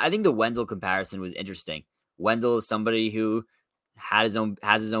well. So I think the Wendell comparison was interesting. Wendell is somebody who has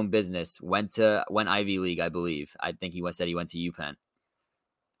his own business. Went Ivy League, I believe. I think said he went to UPenn.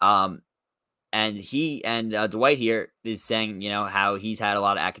 And Dwight here is saying, you know, how he's had a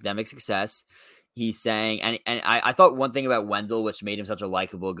lot of academic success. He's saying, and I thought one thing about Wendell, which made him such a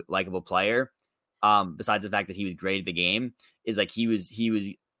likable player, besides the fact that he was great at the game, is like he was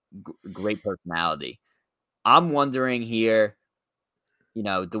great personality. I'm wondering here, you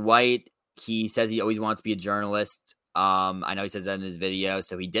know, Dwight, he says he always wanted to be a journalist. I know he says that in his video,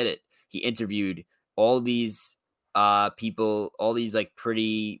 so he did it. He interviewed all these people, all these like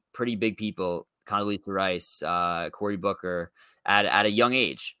pretty big people, Condoleezza Rice, Cory Booker, at a young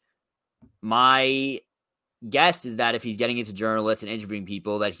age. My guess is that if he's getting into journalists and interviewing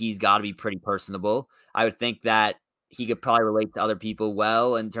people, that he's got to be pretty personable. I would think that he could probably relate to other people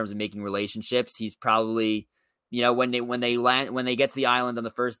well in terms of making relationships. He's probably, when they get to the island on the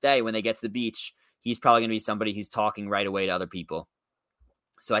first day, when they get to the beach, he's probably going to be somebody who's talking right away to other people.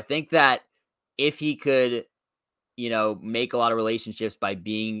 So I think that if he could, make a lot of relationships by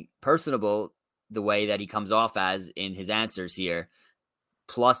being personable the way that he comes off as in his answers here,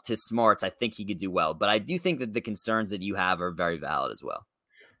 plus his smarts, I think he could do well. But I do think that the concerns that you have are very valid as well.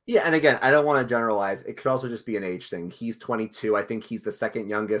 Yeah, and again, I don't want to generalize. It could also just be an age thing. He's 22. I think he's the second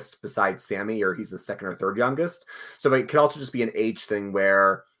youngest besides Sammy, or he's the second or third youngest. So it could also just be an age thing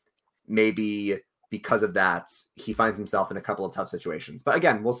where maybe because of that, he finds himself in a couple of tough situations. But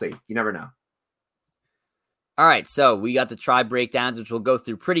again, we'll see. You never know. All right, so we got the tribe breakdowns, which we'll go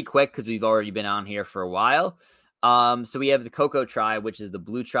through pretty quick because we've already been on here for a while. So we have the Coco tribe, which is the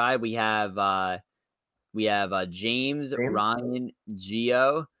blue tribe. We have James, Ryan,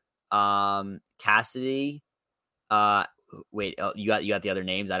 Gio, Cassidy. Wait, you got the other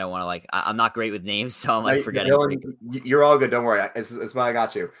names. I don't want to I'm not great with names, so I'm like forgetting. Dylan, you're all good. Don't worry. It's why I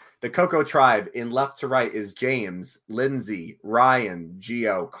got you. The Coco tribe in left to right is James, Lindsay, Ryan,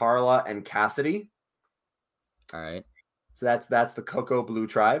 Gio, Carla, and Cassidy. All right. So that's the Coco blue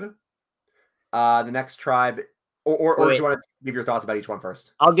tribe. The next tribe, or do you want to give your thoughts about each one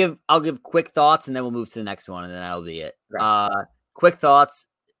first? I'll give quick thoughts and then we'll move to the next one and then that'll be it. Right. Quick thoughts.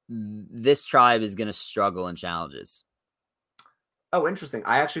 This tribe is going to struggle in challenges. Oh, interesting.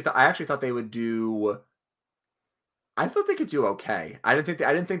 I actually thought they would do. I thought they could do okay. I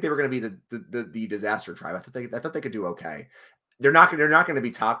didn't think they were going to be the disaster tribe. I thought they could do okay. They're not going to be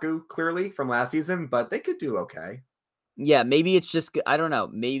Taku clearly from last season, but they could do okay. Yeah, maybe it's just, I don't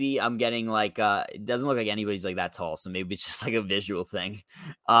know. Maybe I'm getting it doesn't look like anybody's that tall. So maybe it's just a visual thing.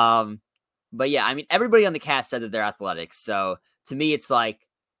 But yeah, I mean, everybody on the cast said that they're athletic. So to me, it's I'm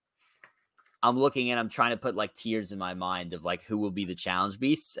looking and I'm trying to put tiers in my mind of who will be the challenge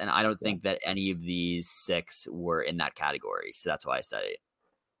beasts. And I don't think that any of these 6 were in that category. So that's why I said it.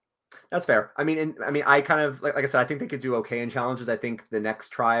 That's fair. I mean, I kind of, like I said, I think they could do okay in challenges. I think the next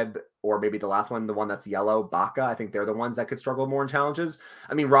tribe, or maybe the last one, the one that's yellow, Baka, I think they're the ones that could struggle more in challenges.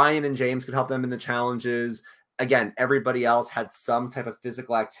 I mean, Ryan and James could help them in the challenges. Again, everybody else had some type of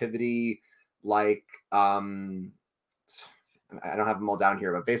physical activity, I don't have them all down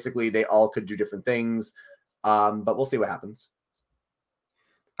here, but basically they all could do different things. But we'll see what happens.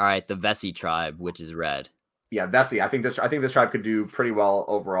 All right, the Vessi tribe, which is red. Yeah, Vessi. I think this tribe could do pretty well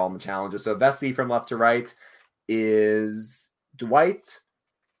overall in the challenges. So Vessi from left to right is Dwight,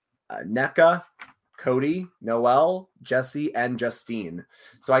 NECA, Cody, Noel, Jesse, and Justine.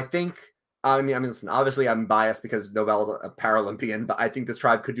 So I think, listen, obviously I'm biased because Noel's a Paralympian, but I think this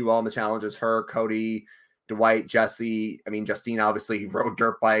tribe could do well in the challenges. Her, Cody, Dwight, Jesse. I mean, Justine obviously rode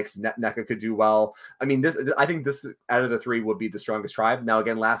dirt bikes. NECA could do well. I mean, I think this out of the 3 would be the strongest tribe. Now,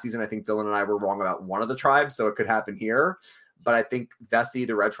 again, last season, I think Dylan and I were wrong about one of the tribes, so it could happen here. But I think Vessi,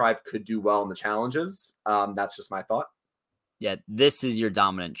 the red tribe, could do well in the challenges. That's just my thought. Yeah, this is your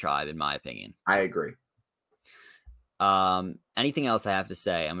dominant tribe, in my opinion. I agree. Anything else I have to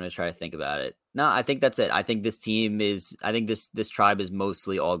say? I'm going to try to think about it. No, I think that's it. I think this tribe is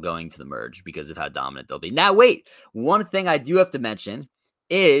mostly all going to the merge because of how dominant they'll be. Now, wait, one thing I do have to mention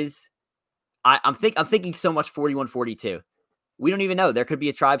is I'm thinking so much 41-42. We don't even know. There could be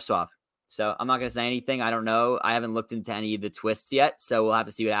a tribe swap. So I'm not going to say anything. I don't know. I haven't looked into any of the twists yet. So we'll have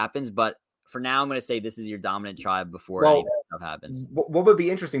to see what happens. But for now, I'm going to say this is your dominant tribe before any of that stuff happens. What would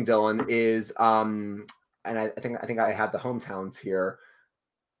be interesting, Dylan, is and I think I have the hometowns here.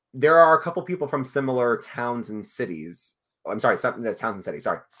 There are a couple people from similar towns and cities. I'm sorry, towns and cities.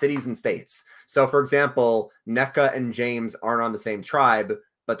 Sorry, cities and states. So, for example, NECA and James aren't on the same tribe,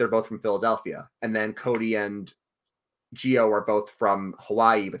 but they're both from Philadelphia. And then Cody and Gio are both from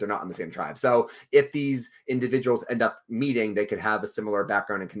Hawaii, but they're not on the same tribe. So, if these individuals end up meeting, they could have a similar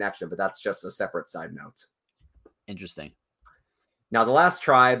background and connection, but that's just a separate side note. Interesting. Now, the last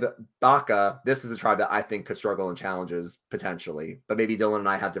tribe, Baka, this is a tribe that I think could struggle in challenges potentially, but maybe Dylan and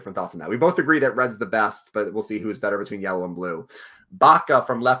I have different thoughts on that. We both agree that red's the best, but we'll see who's better between yellow and blue. Baka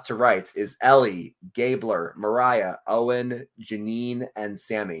from left to right is Ellie, Gabler, Mariah, Owen, Janine, and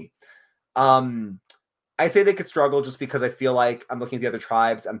Sammy. I say they could struggle just because I feel like I'm looking at the other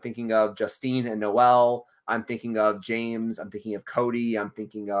tribes. I'm thinking of Justine and Noel. I'm thinking of James. I'm thinking of Cody. I'm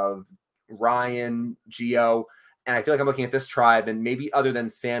thinking of Ryan, Gio. And I feel like I'm looking at this tribe, and maybe other than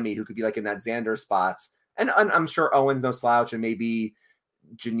Sammy, who could be in that Xander spot, and I'm sure Owen's no slouch, and maybe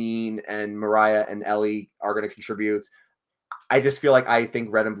Janine and Mariah and Ellie are going to contribute. I just feel like I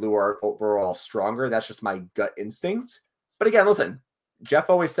think red and blue are overall stronger. That's just my gut instinct. But again, listen,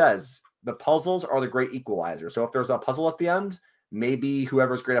 Jeff always says the puzzles are the great equalizer. So if there's a puzzle at the end, maybe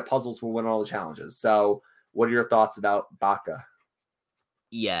whoever's great at puzzles will win all the challenges. So what are your thoughts about Baka?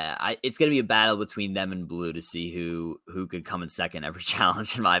 Yeah, it's going to be a battle between them and Blue to see who could come in second every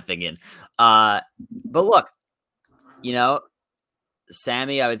challenge, in my opinion. But look,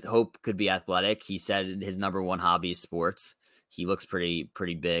 Sammy, I would hope, could be athletic. He said his number one hobby is sports. He looks pretty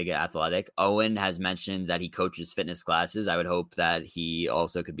big, athletic. Owen has mentioned that he coaches fitness classes. I would hope that he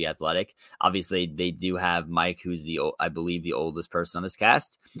also could be athletic. Obviously, they do have Mike, who's I believe the oldest person on this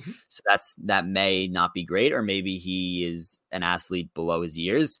cast. Mm-hmm. So that may not be great, or maybe he is an athlete below his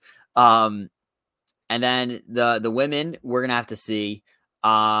years. And then the women, we're gonna have to see.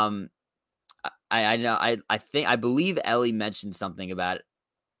 I know. I believe Ellie mentioned something about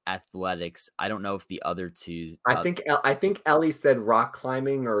athletics. I don't know if the other two. I think Ellie said rock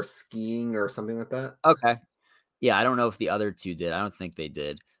climbing or skiing or something like that. Okay. Yeah, I don't know if the other two did. I don't think they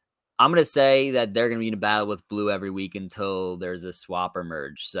did. I'm gonna say that they're gonna be in a battle with Blue every week until there's a swap or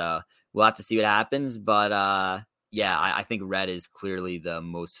merge. So we'll have to see what happens. But yeah, I think Red is clearly the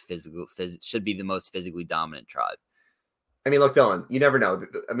most should be the most physically dominant tribe. I mean, look, Dylan, you never know.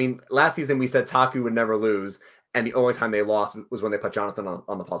 I mean, last season we said Taku would never lose, and the only time they lost was when they put Jonathan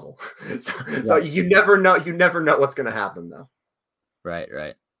on the puzzle. So you never know. You never know what's going to happen, though. Right.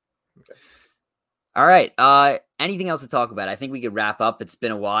 Okay. All right. Anything else to talk about? I think we could wrap up. It's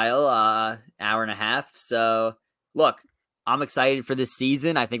been a while, hour and a half. So, look, I'm excited for this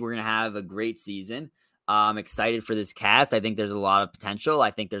season. I think we're going to have a great season. I'm excited for this cast. I think there's a lot of potential.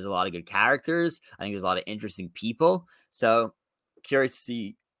 I think there's a lot of good characters. I think there's a lot of interesting people. So curious to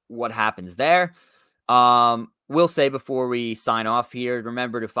see what happens there. We'll say before we sign off here,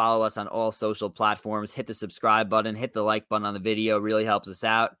 remember to follow us on all social platforms. Hit the subscribe button, hit the like button on the video. It really helps us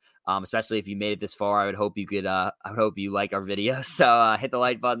out. Especially if you made it this far. I would hope you could, I hope you like our videos. So hit the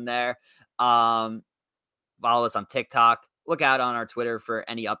like button there. Follow us on TikTok. Look out on our Twitter for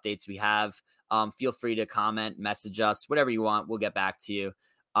any updates we have. Feel free to comment, message us, whatever you want. We'll get back to you.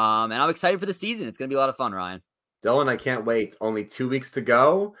 And I'm excited for the season. It's going to be a lot of fun, Ryan. Dylan, I can't wait. Only 2 weeks to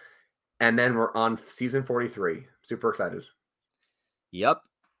go. And then we're on season 43. Super excited. Yep.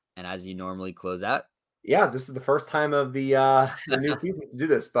 And as you normally close out. Yeah, this is the first time of the new season to do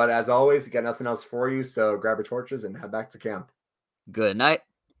this. But as always, we got nothing else for you. So grab your torches and head back to camp. Good night.